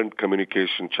know, current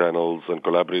communication channels and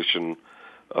collaboration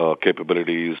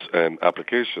capabilities and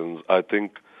applications, I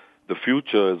think the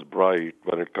future is bright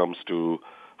when it comes to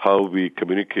how we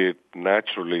communicate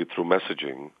naturally through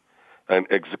messaging and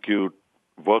execute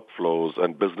workflows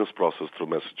and business process through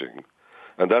messaging.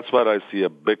 And that's where I see a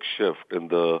big shift in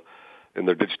the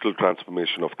digital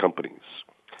transformation of companies.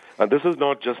 And this is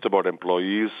not just about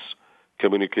employees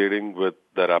communicating with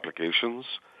their applications.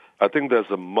 I think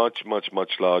there's a much, much,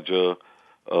 much larger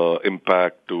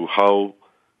impact to how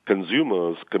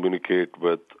consumers communicate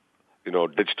with,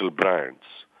 digital brands.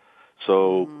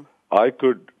 So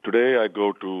today I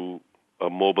go to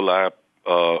a mobile app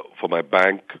for my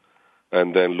bank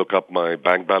and then look up my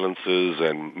bank balances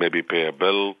and maybe pay a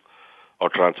bill or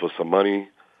transfer some money.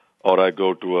 Or I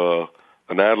go to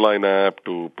an airline app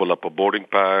to pull up a boarding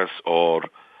pass or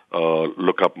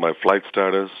look up my flight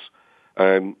status.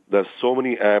 And there's so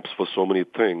many apps for so many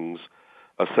things,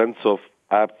 a sense of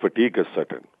app fatigue is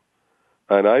set in.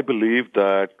 And I believe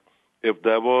that if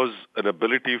there was an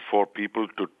ability for people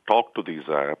to talk to these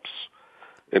apps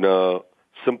in a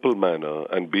simple manner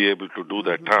and be able to do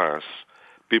their tasks,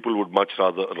 people would much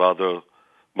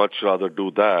rather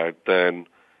do that than,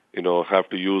 have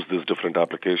to use these different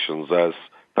applications as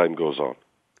time goes on.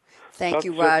 Thank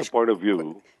you, That's Raj. just a point of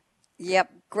view.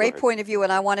 Yep, great point of view,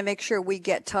 and I want to make sure we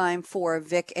get time for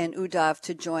Vic and Uddhav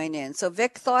to join in. So,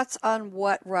 Vic, thoughts on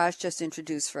what Raj just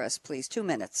introduced for us, please? 2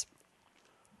 minutes.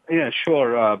 Yeah,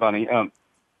 sure, Bonnie.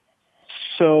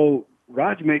 So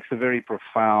Raj makes a very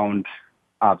profound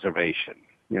observation,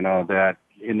 that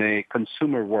in a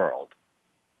consumer world,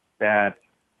 that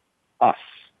us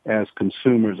as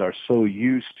consumers are so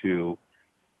used to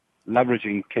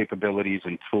leveraging capabilities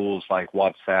and tools like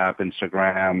WhatsApp,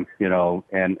 Instagram,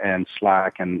 and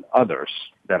Slack and others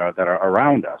that are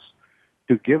around us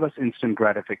to give us instant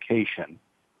gratification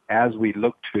as we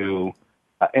look to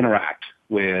interact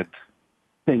with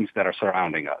things that are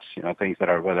surrounding us, things that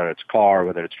are, whether it's car,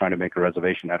 whether it's trying to make a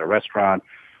reservation at a restaurant,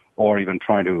 or even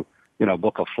trying to,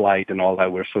 book a flight and all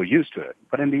that. We're so used to it.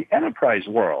 But in the enterprise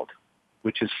world,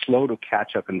 which is slow to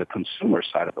catch up in the consumer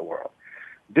side of the world,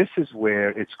 this is where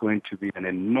it's going to be an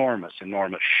enormous,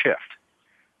 enormous shift,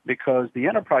 because the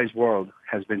enterprise world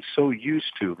has been so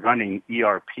used to running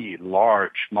ERP,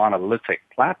 large monolithic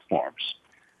platforms,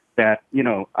 that,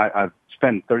 I've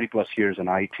spent 30 plus years in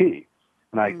IT.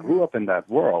 And I grew up in that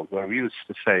world where we used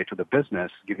to say to the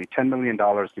business, give me $10 million,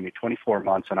 give me 24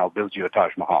 months, and I'll build you a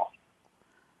Taj Mahal.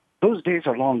 Those days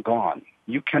are long gone.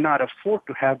 You cannot afford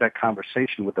to have that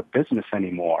conversation with the business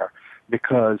anymore,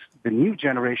 because the new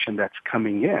generation that's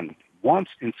coming in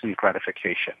wants instant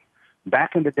gratification.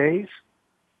 Back in the days,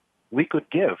 we could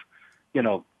give,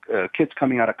 kids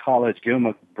coming out of college, give them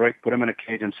a break, put them in a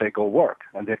cage and say, go work.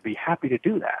 And they'd be happy to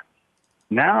do that.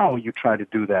 Now you try to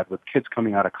do that with kids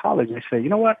coming out of college. They say, you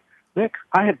know what, Vic,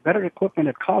 I had better equipment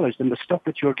at college than the stuff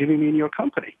that you're giving me in your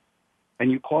company.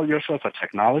 And you call yourself a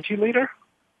technology leader,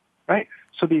 right?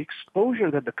 So the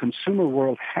exposure that the consumer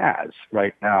world has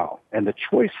right now and the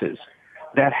choices,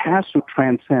 that has to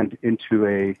transcend into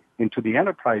the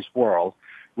enterprise world,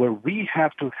 where we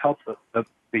have to help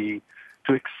to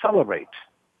accelerate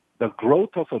the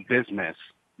growth of a business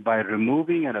by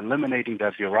removing and eliminating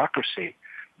that bureaucracy,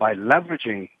 by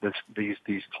leveraging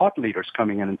these thought leaders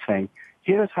coming in and saying,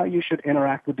 here's how you should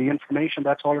interact with the information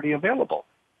that's already available.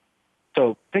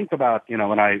 So think about,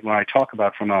 when I talk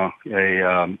about from a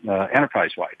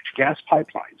enterprise-wide, gas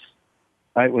pipelines,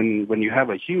 right? When you have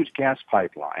a huge gas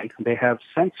pipeline, they have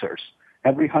sensors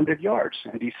every 100 yards,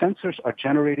 and these sensors are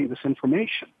generating this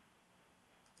information.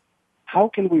 How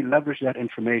can we leverage that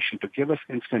information to give us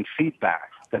instant feedback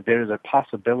that there is a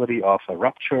possibility of a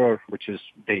rupture, which is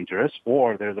dangerous,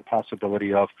 or there's a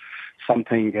possibility of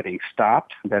something getting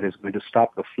stopped that is going to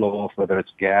stop the flow of whether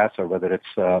it's gas or whether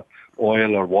it's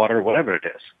oil or water, whatever it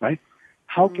is, right?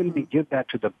 How can we give that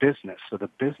to the business so the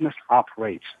business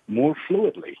operates more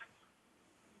fluidly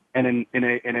and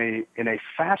in a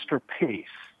faster pace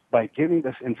by giving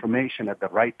this information at the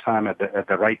right time, at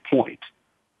the right point,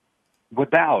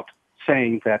 without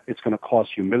saying that it's going to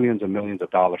cost you millions and millions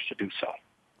of dollars to do so.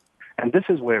 And this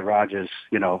is where Raj is,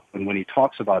 when he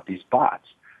talks about these bots,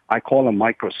 I call them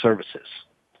microservices,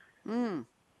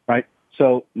 right?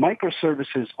 So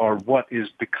microservices are what is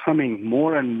becoming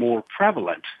more and more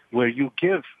prevalent, where you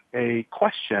give a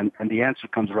question and the answer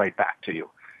comes right back to you.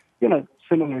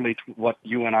 Similarly to what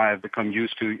you and I have become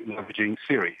used to leveraging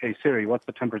Siri. Hey, Siri, what's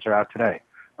the temperature out today?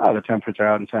 Oh, the temperature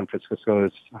out in San Francisco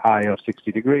is high of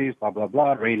 60 degrees, blah, blah,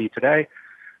 blah, rainy today.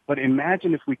 But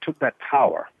imagine if we took that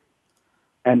power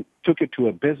and took it to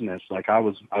a business. Like I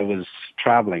was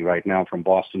traveling right now from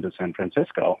Boston to San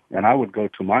Francisco, and I would go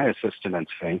to my assistant and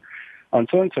say, on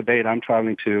so-and-so date, I'm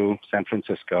traveling to San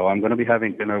Francisco. I'm going to be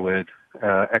having dinner with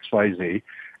XYZ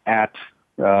at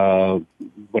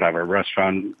whatever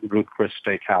restaurant, Ruth Chris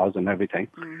Steakhouse and everything.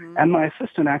 And my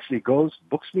assistant actually goes,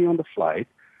 books me on the flight,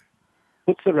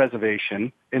 puts the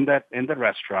reservation in the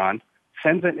restaurant,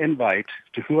 sends an invite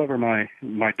to whoever my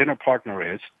dinner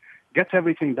partner is, gets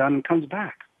everything done, and comes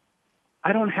back.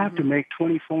 I don't have to make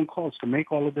 20 phone calls to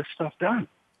make all of this stuff done.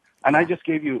 And I just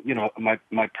gave you,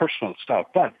 my personal stuff.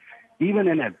 But even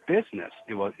in a business,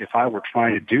 if I were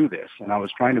trying to do this and I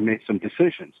was trying to make some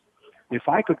decisions, if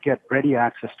I could get ready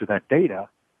access to that data,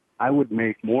 I would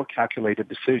make more calculated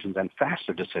decisions and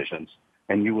faster decisions,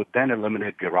 and you would then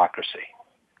eliminate bureaucracy.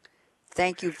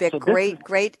 Thank you, Vic.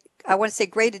 Great. I want to say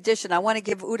great addition. I want to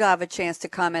give Uddhav a chance to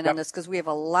comment on this because we have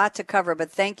a lot to cover, but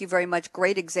thank you very much.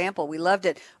 Great example. We loved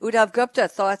it. Uddhav Gupta,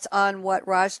 thoughts on what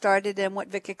Raj started and what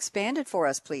Vic expanded for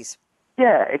us, please.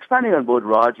 Yeah, expanding on both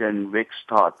Raj and Vic's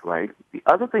thought, right? The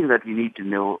other thing that you need to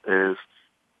know is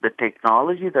the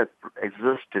technology that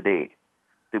exists today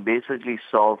to basically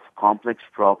solve complex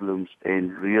problems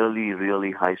in really,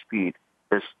 really high speed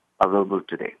is available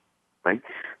today, right?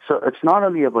 So it's not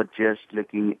only about just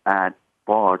looking at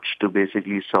bots to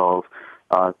basically solve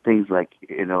things like,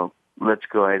 let's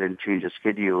go ahead and change a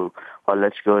schedule, or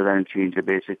let's go ahead and change a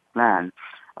basic plan.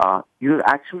 You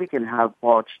actually can have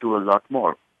bots do a lot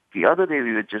more. The other day,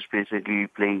 we were just basically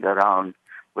playing around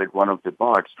with one of the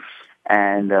bots,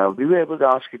 and we were able to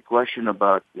ask a question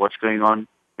about what's going on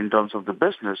in terms of the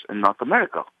business in North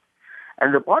America.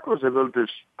 And the bot was able to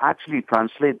actually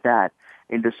translate that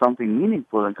into something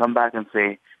meaningful and come back and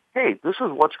say, hey, this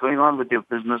is what's going on with your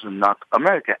business in North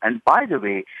America. And by the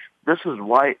way, this is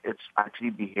why it's actually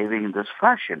behaving in this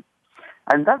fashion.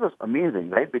 And that was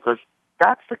amazing, right? Because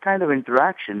that's the kind of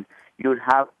interaction you would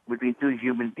have between two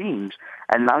human beings.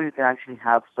 And now you can actually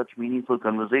have such meaningful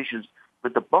conversations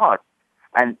with the bot.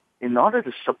 And in order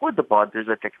to support the bot, there's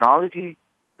a technology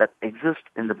that exists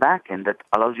in the back end that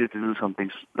allows you to do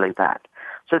something like that.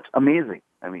 So it's amazing.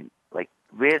 I mean, like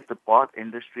where the bot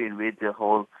industry and where the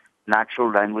whole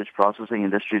natural language processing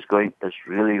industry is going is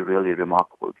really, really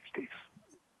remarkable these days.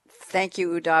 Thank you,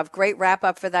 Uddhav. Great wrap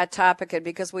up for that topic. And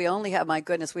because we only have,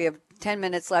 we have 10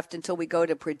 minutes left until we go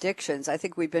to predictions. I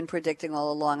think we've been predicting all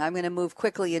along. I'm going to move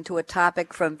quickly into a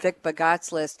topic from Vic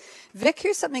Bhagat's list. Vic,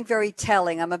 here's something very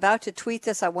telling. I'm about to tweet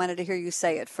this. I wanted to hear you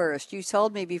say it first. You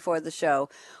told me before the show,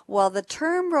 while the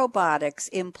term robotics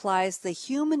implies the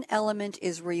human element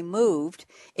is removed,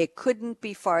 it couldn't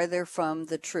be farther from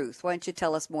the truth. Why don't you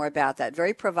tell us more about that?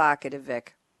 Very provocative,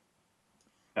 Vic.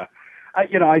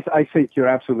 I think you're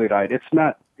absolutely right. It's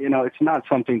not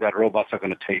something that robots are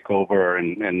going to take over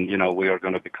and we are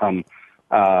going to become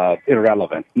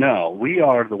irrelevant. No, we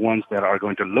are the ones that are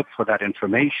going to look for that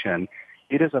information.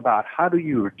 It is about how do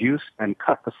you reduce and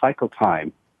cut the cycle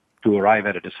time to arrive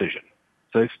at a decision.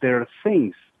 So if there are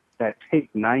things that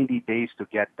take 90 days to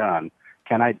get done,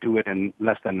 can I do it in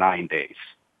less than 9 days?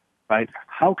 Right?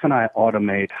 How can I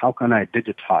automate? How can I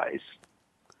digitize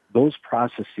those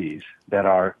processes that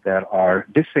are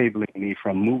disabling me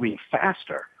from moving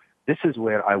faster? This is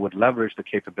where I would leverage the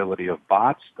capability of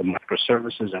bots, the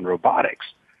microservices, and robotics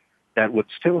that would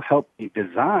still help me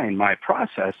design my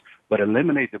process, but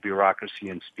eliminate the bureaucracy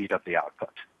and speed up the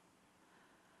output.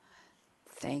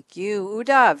 Thank you.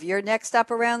 Uddhav, you're next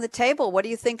up around the table. What do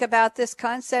you think about this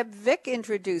concept Vic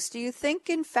introduced? Do you think,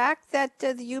 in fact, that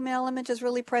the human element is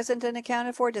really present and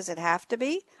accounted for? Does it have to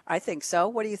be? I think so.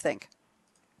 What do you think?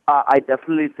 I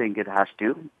definitely think it has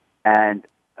to. And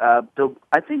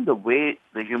I think the way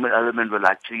the human element will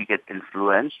actually get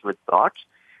influenced with thoughts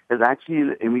is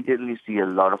actually immediately see a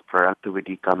lot of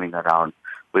productivity coming around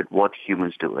with what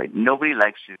humans do, right? Nobody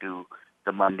likes to do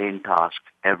the mundane task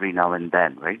every now and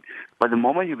then, right? But the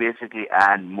moment you basically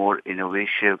add more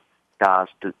innovative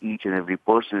tasks to each and every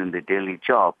person in their daily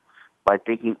job by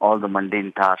taking all the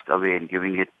mundane tasks away and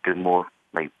giving it to more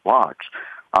like bots,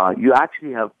 you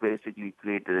actually have basically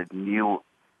created a new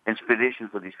inspiration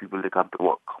for these people to come to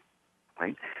work,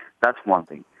 right? That's one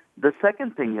thing. The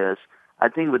second thing is, I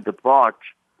think with the bot,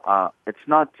 it's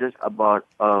not just about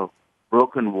a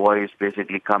broken voice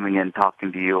basically coming and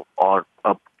talking to you, or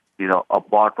a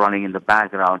bot running in the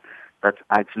background that's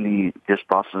actually just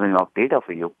processing of data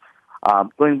for you.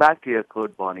 Going back to your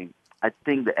code, Bonnie, I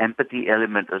think the empathy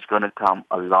element is going to come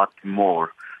a lot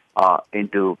more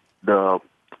into the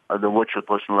virtual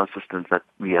personal assistants that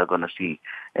we are going to see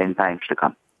in times to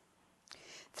come.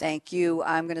 Thank you.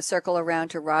 I'm going to circle around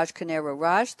to Raj Kanera.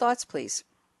 Raj, thoughts, please.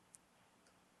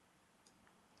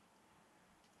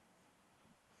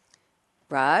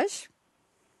 Raj?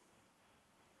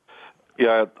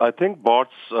 Yeah, I think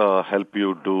bots help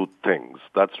you do things.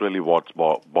 That's really what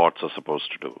bots are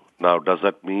supposed to do. Now, does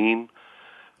that mean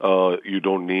you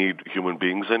don't need human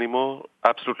beings anymore?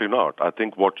 Absolutely not. I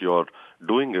think what you're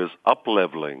doing is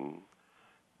up-leveling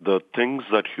the things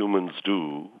that humans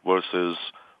do versus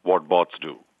what bots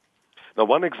do. Now,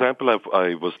 one example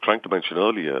I was trying to mention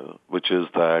earlier, which is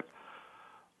that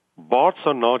bots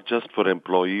are not just for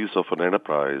employees of an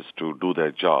enterprise to do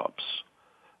their jobs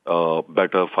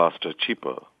better, faster,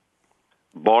 cheaper.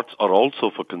 Bots are also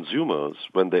for consumers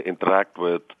when they interact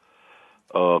with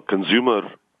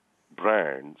consumer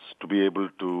brands to be able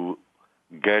to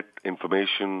get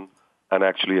information and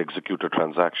actually execute a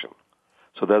transaction.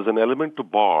 So there's an element to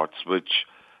bots which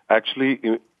actually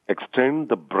extend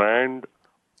the brand,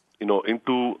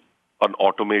 into an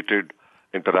automated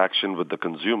interaction with the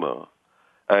consumer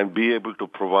and be able to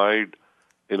provide,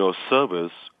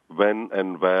 service when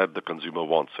and where the consumer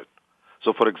wants it.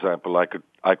 So, for example,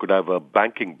 I could have a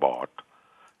banking bot,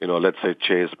 let's say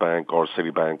Chase Bank or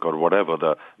Citibank or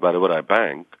wherever I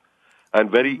bank, and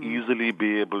very easily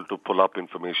be able to pull up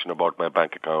information about my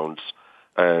bank accounts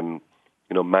and,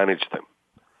 manage them.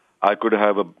 I could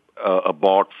have a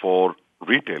bot for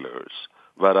retailers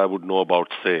where I would know about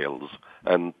sales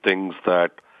and things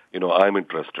that, I'm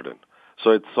interested in. So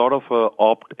it's sort of a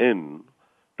opt-in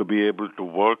to be able to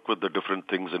work with the different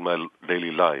things in my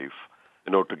daily life,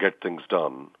 to get things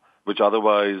done, which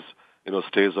otherwise,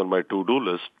 stays on my to-do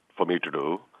list for me to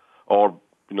do or,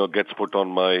 gets put on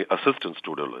my assistant's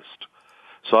to-do list.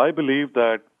 So I believe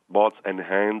that bots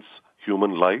enhance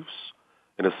human lives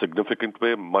in a significant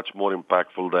way, much more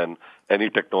impactful than any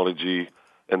technology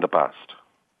in the past.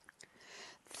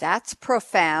 That's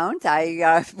profound.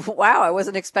 Wow, I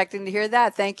wasn't expecting to hear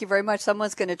that. Thank you very much.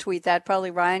 Someone's going to tweet that. Probably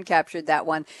Ryan captured that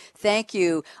one. Thank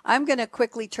you. I'm going to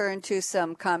quickly turn to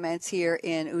some comments here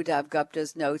in Uddhav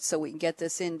Gupta's notes so we can get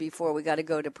this in before we got to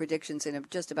go to predictions in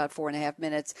just about 4.5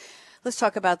 minutes. Let's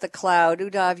talk about the cloud.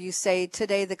 Uddhav, you say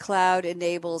today the cloud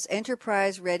enables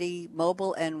enterprise-ready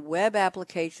mobile and web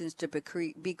applications to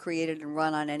be created and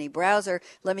run on any browser.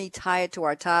 Let me tie it to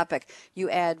our topic. You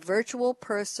add virtual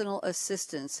personal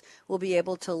assistants will be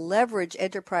able to leverage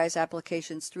enterprise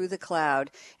applications through the cloud,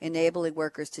 enabling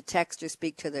workers to text or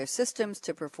speak to their systems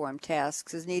to perform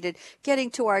tasks as needed.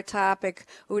 Getting to our topic,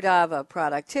 Uddhav, of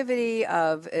productivity,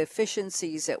 of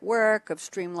efficiencies at work, of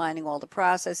streamlining all the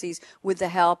processes with the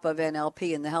help of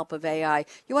NLP and the help of AI.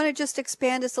 You want to just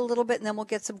expand us a little bit, and then we'll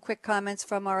get some quick comments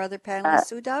from our other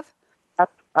panelists, Uddhav?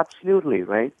 Absolutely,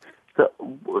 right. So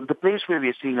the place where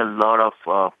we're seeing a lot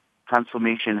of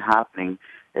transformation happening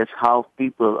is how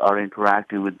people are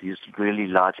interacting with these really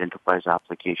large enterprise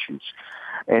applications.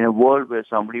 In a world where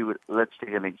somebody would, let's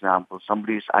take an example,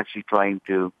 somebody is actually trying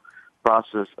to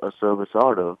process a service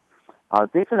order,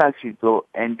 they could actually go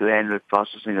end-to-end with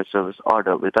processing a service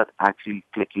order without actually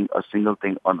clicking a single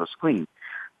thing on the screen.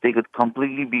 They could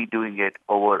completely be doing it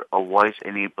over a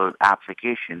voice-enabled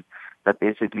application that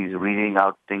basically is reading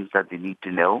out things that they need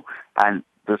to know, and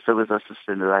the service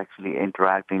assistant is actually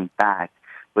interacting back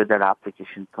with that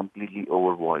application completely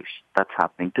over voice. That's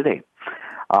happening today.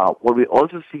 What we're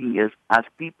also seeing is as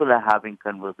people are having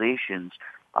conversations,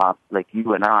 like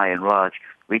you and I and Raj,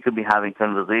 we could be having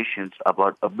conversations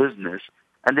about a business,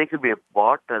 and there could be a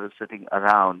bot that is sitting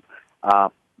around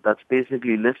that's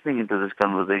basically listening into these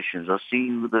conversations or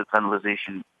seeing the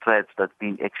conversation threads that's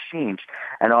being exchanged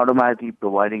and automatically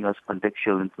providing us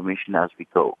contextual information as we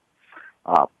go.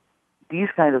 These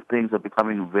kind of things are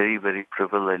becoming very, very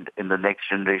prevalent in the next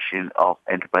generation of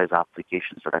enterprise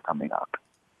applications that are coming out.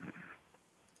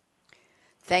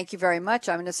 Thank you very much.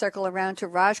 I'm going to circle around to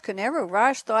Raj Koneru.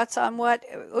 Raj, thoughts on what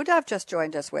Uddhav just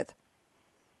joined us with?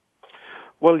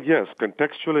 Well, yes,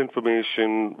 contextual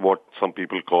information, what some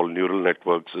people call neural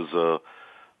networks, is a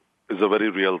very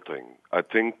real thing. I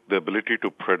think the ability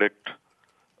to predict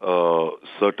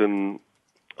certain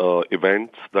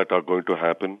events that are going to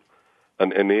happen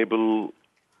and enable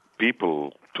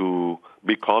people to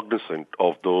be cognizant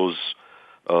of those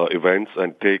events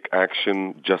and take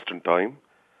action just in time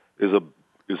is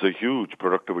a huge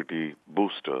productivity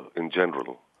booster in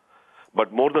general.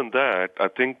 But more than that, I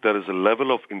think there is a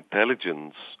level of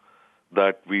intelligence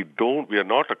that we are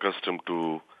not accustomed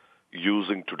to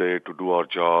using today to do our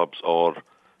jobs or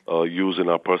use in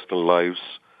our personal lives.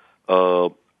 I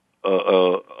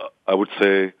would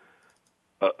say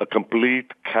a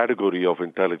complete category of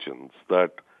intelligence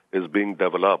that is being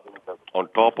developed on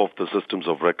top of the systems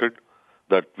of record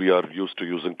that we are used to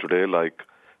using today, like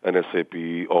an SAP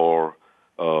or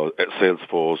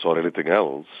Salesforce or anything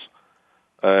else.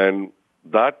 And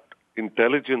that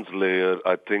intelligence layer,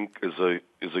 I think, is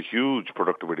a huge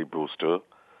productivity booster,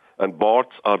 and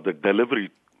bots are the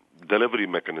delivery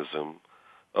mechanism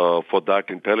for that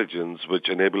intelligence, which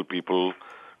enable people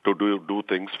to do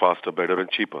things faster, better, and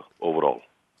cheaper overall.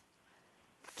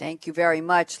 Thank you very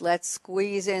much. Let's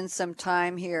squeeze in some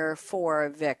time here for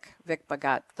Vic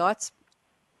Bhagat. Thoughts?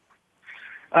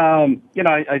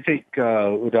 I think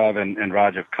Uddhav and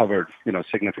Raj have covered,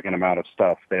 significant amount of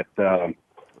stuff that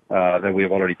that we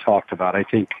have already talked about. I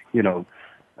think,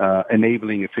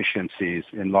 enabling efficiencies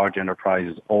in large enterprise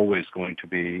is always going to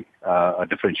be a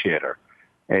differentiator.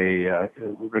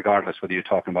 Regardless whether you're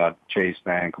talking about Chase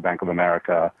Bank, Bank of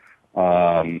America,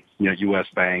 U.S.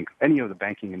 Bank, any of the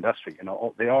banking industry,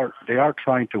 they are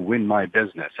trying to win my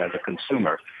business as a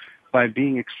consumer by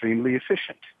being extremely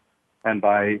efficient and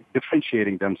by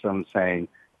differentiating themselves and saying,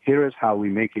 here is how we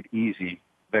make it easy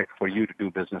for you to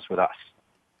do business with us,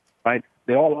 right?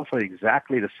 They all offer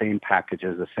exactly the same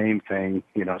packages, the same thing,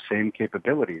 same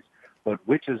capabilities, but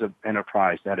which is an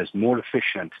enterprise that is more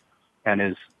efficient and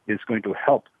is going to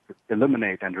help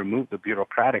eliminate and remove the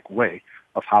bureaucratic way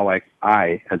of how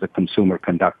I as a consumer,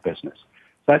 conduct business.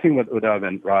 So I think what Uddhav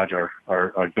and Raj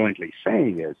are jointly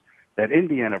saying is that in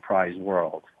the enterprise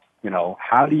world,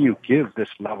 how do you give this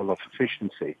level of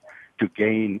efficiency to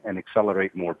gain and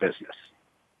accelerate more business?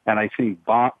 And I think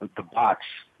the bots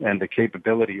and the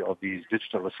capability of these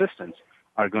digital assistants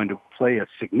are going to play a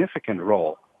significant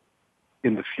role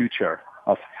in the future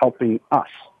of helping us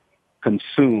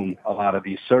consume a lot of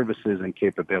these services and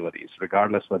capabilities,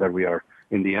 regardless whether we are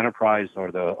in the enterprise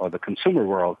or the consumer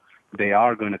world. They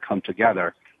are going to come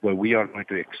together where we are going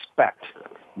to expect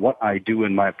what I do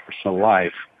in my personal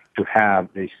life to have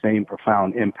the same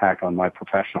profound impact on my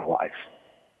professional life,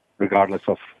 regardless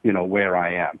of where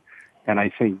I am. And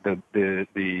I think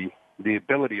the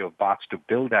ability of bots to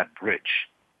build that bridge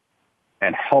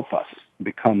and help us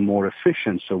become more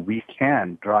efficient so we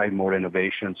can drive more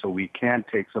innovation, so we can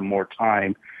take some more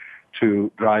time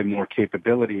to drive more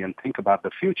capability and think about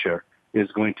the future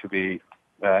is going to be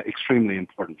extremely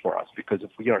important for us. Because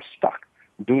if we are stuck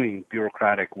doing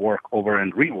bureaucratic work over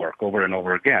and rework over and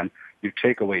over again, you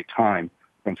take away time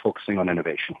from focusing on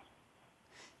innovation.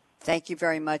 Thank you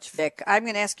very much, Vic. I'm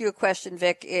going to ask you a question,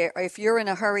 Vic. If you're in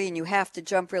a hurry and you have to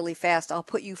jump really fast, I'll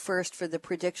put you first for the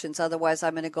predictions. Otherwise,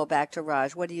 I'm going to go back to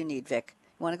Raj. What do you need, Vic?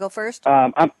 You want to go first?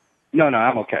 No,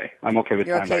 I'm okay. I'm okay with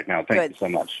time right now. Thank you so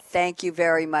much. Thank you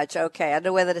very much. Okay. I don't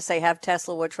know whether to say have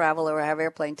Tesla will travel or have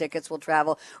airplane tickets will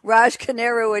travel. Raj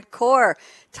Kanero at Core.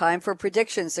 Time for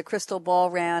predictions. The crystal ball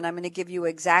round. I'm going to give you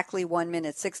exactly 1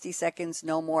 minute, 60 seconds,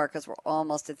 no more, because we're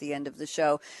almost at the end of the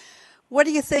show. What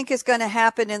do you think is going to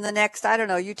happen in the next, I don't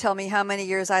know, you tell me how many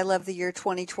years. I love the year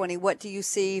 2020. What do you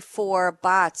see for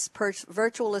bots,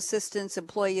 virtual assistants,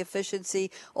 employee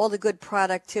efficiency, all the good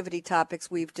productivity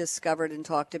topics we've discovered and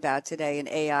talked about today in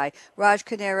AI? Raj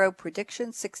Kanero,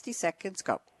 prediction, 60 seconds,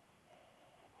 go.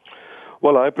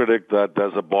 Well, I predict that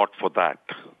there's a bot for that.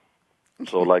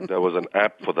 So like there was an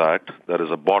app for that, there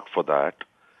is a bot for that.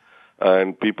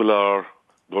 And people are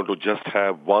going to just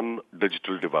have one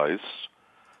digital device,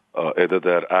 either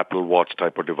their Apple Watch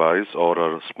type of device or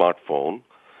a smartphone,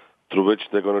 through which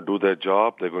they're going to do their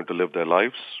job, they're going to live their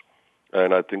lives.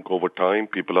 And I think over time,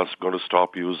 people are going to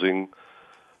stop using,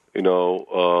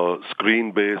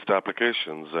 screen-based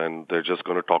applications, and they're just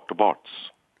going to talk to bots.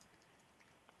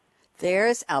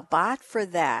 There's a bot for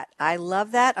that. I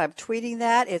love that. I'm tweeting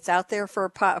that. It's out there for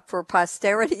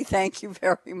posterity. Thank you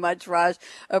very much, Raj.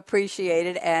 Appreciate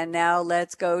it. And now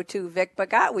let's go to Vic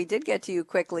Bhagat. We did get to you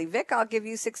quickly. Vic, I'll give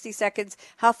you 60 seconds.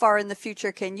 How far in the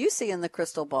future can you see in the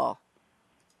crystal ball?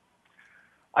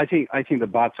 I think the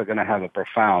bots are going to have a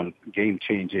profound,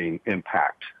 game-changing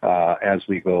impact as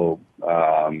we go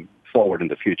forward in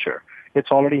the future. It's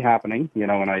already happening.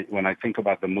 When I think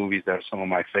about the movies, that are some of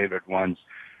my favorite ones,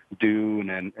 Dune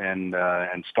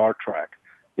and Star Trek.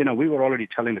 We were already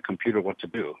telling the computer what to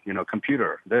do.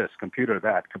 Computer this, computer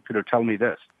that, computer tell me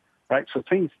this, right? So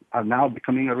things are now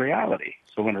becoming a reality.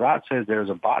 So when Raj says there's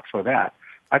a bot for that,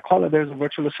 I call it there's a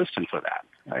virtual assistant for that,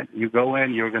 right? You go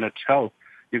in, you're going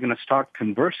to start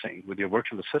conversing with your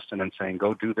virtual assistant and saying,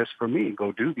 go do this for me,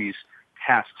 go do these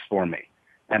tasks for me.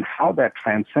 And how that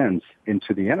transcends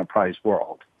into the enterprise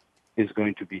world is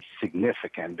going to be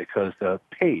significant, because the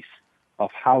pace of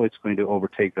how it's going to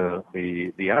overtake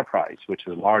the enterprise, which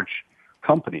is large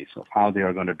companies, of how they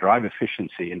are going to drive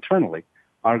efficiency internally,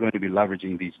 are going to be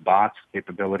leveraging these bots,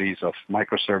 capabilities of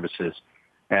microservices,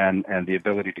 and the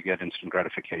ability to get instant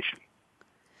gratification.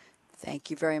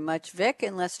 Thank you very much, Vic.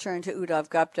 And let's turn to Uddhav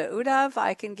Gupta. Uddhav,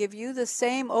 I can give you the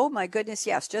same. Oh, my goodness,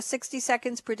 yes. Just 60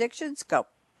 seconds predictions. Go.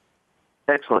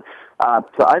 Excellent.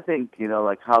 So I think,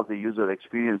 like how the user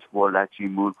experience world actually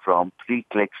moved from 3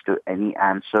 clicks to any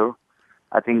answer.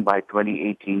 I think by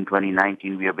 2018,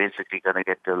 2019, we are basically going to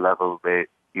get to a level where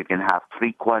you can have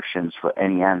 3 questions for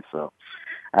any answer.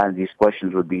 And these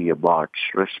questions would be your bots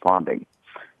responding.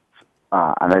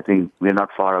 And I think we're not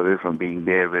far away from being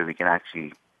there where we can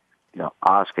actually,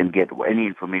 ask and get any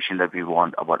information that we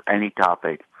want about any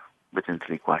topic within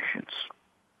 3 questions.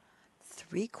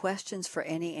 3 questions for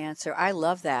any answer. I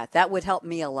love that. That would help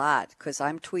me a lot because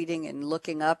I'm tweeting and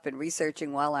looking up and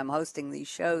researching while I'm hosting these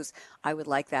shows. I would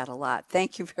like that a lot.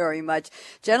 Thank you very much.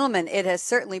 Gentlemen, it has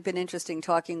certainly been interesting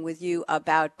talking with you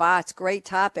about bots. Great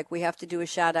topic. We have to do a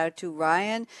shout out to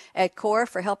Ryan at Core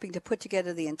for helping to put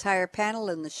together the entire panel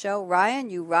in the show. Ryan,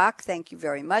 you rock. Thank you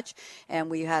very much. And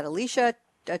we had Alicia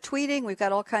tweeting. We've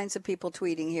got all kinds of people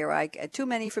tweeting here. Too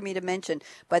many for me to mention,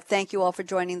 but thank you all for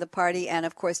joining the party. And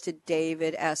of course to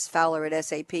David S. Fowler at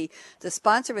SAP, the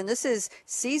sponsor. And this is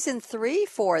season 3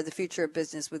 for The Future of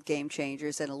Business with Game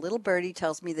Changers. And a little birdie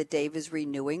tells me that Dave is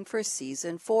renewing for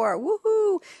season 4.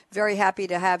 Woohoo! Very happy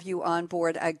to have you on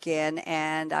board again.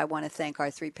 And I want to thank our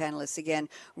 3 panelists again,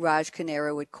 Raj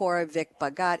Kanero with Cora, Vic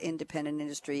Bhagat, independent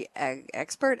industry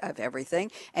expert of everything,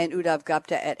 and Uddhav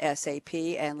Gupta at SAP.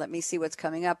 And let me see what's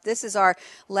coming up. This is our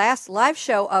last live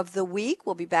show of the week.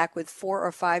 We'll be back with 4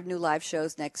 or 5 new live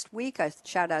shows next week. A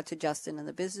shout out to Justin and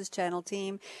the Business Channel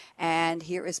team. And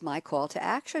here is my call to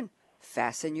action.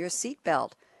 Fasten your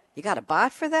seatbelt. You got a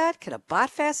bot for that? Can a bot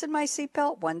fasten my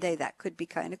seatbelt? One day that could be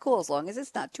kind of cool as long as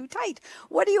it's not too tight.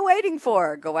 What are you waiting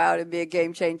for? Go out and be a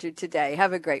game changer today.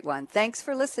 Have a great one. Thanks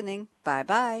for listening.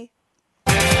 Bye-bye.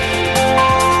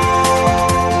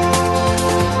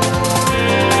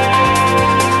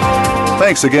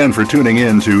 Thanks again for tuning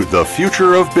in to The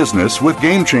Future of Business with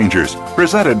Game Changers,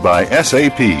 presented by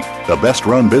SAP. The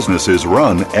best-run businesses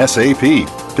run SAP.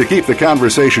 To keep the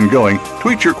conversation going,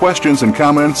 tweet your questions and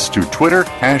comments to Twitter,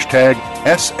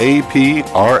 #SAPRADIO.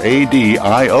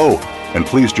 And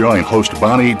please join host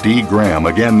Bonnie D. Graham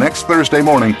again next Thursday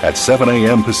morning at 7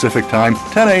 a.m. Pacific Time,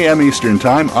 10 a.m. Eastern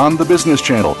Time on the Business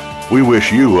Channel. We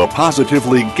wish you a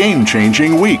positively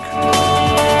game-changing week.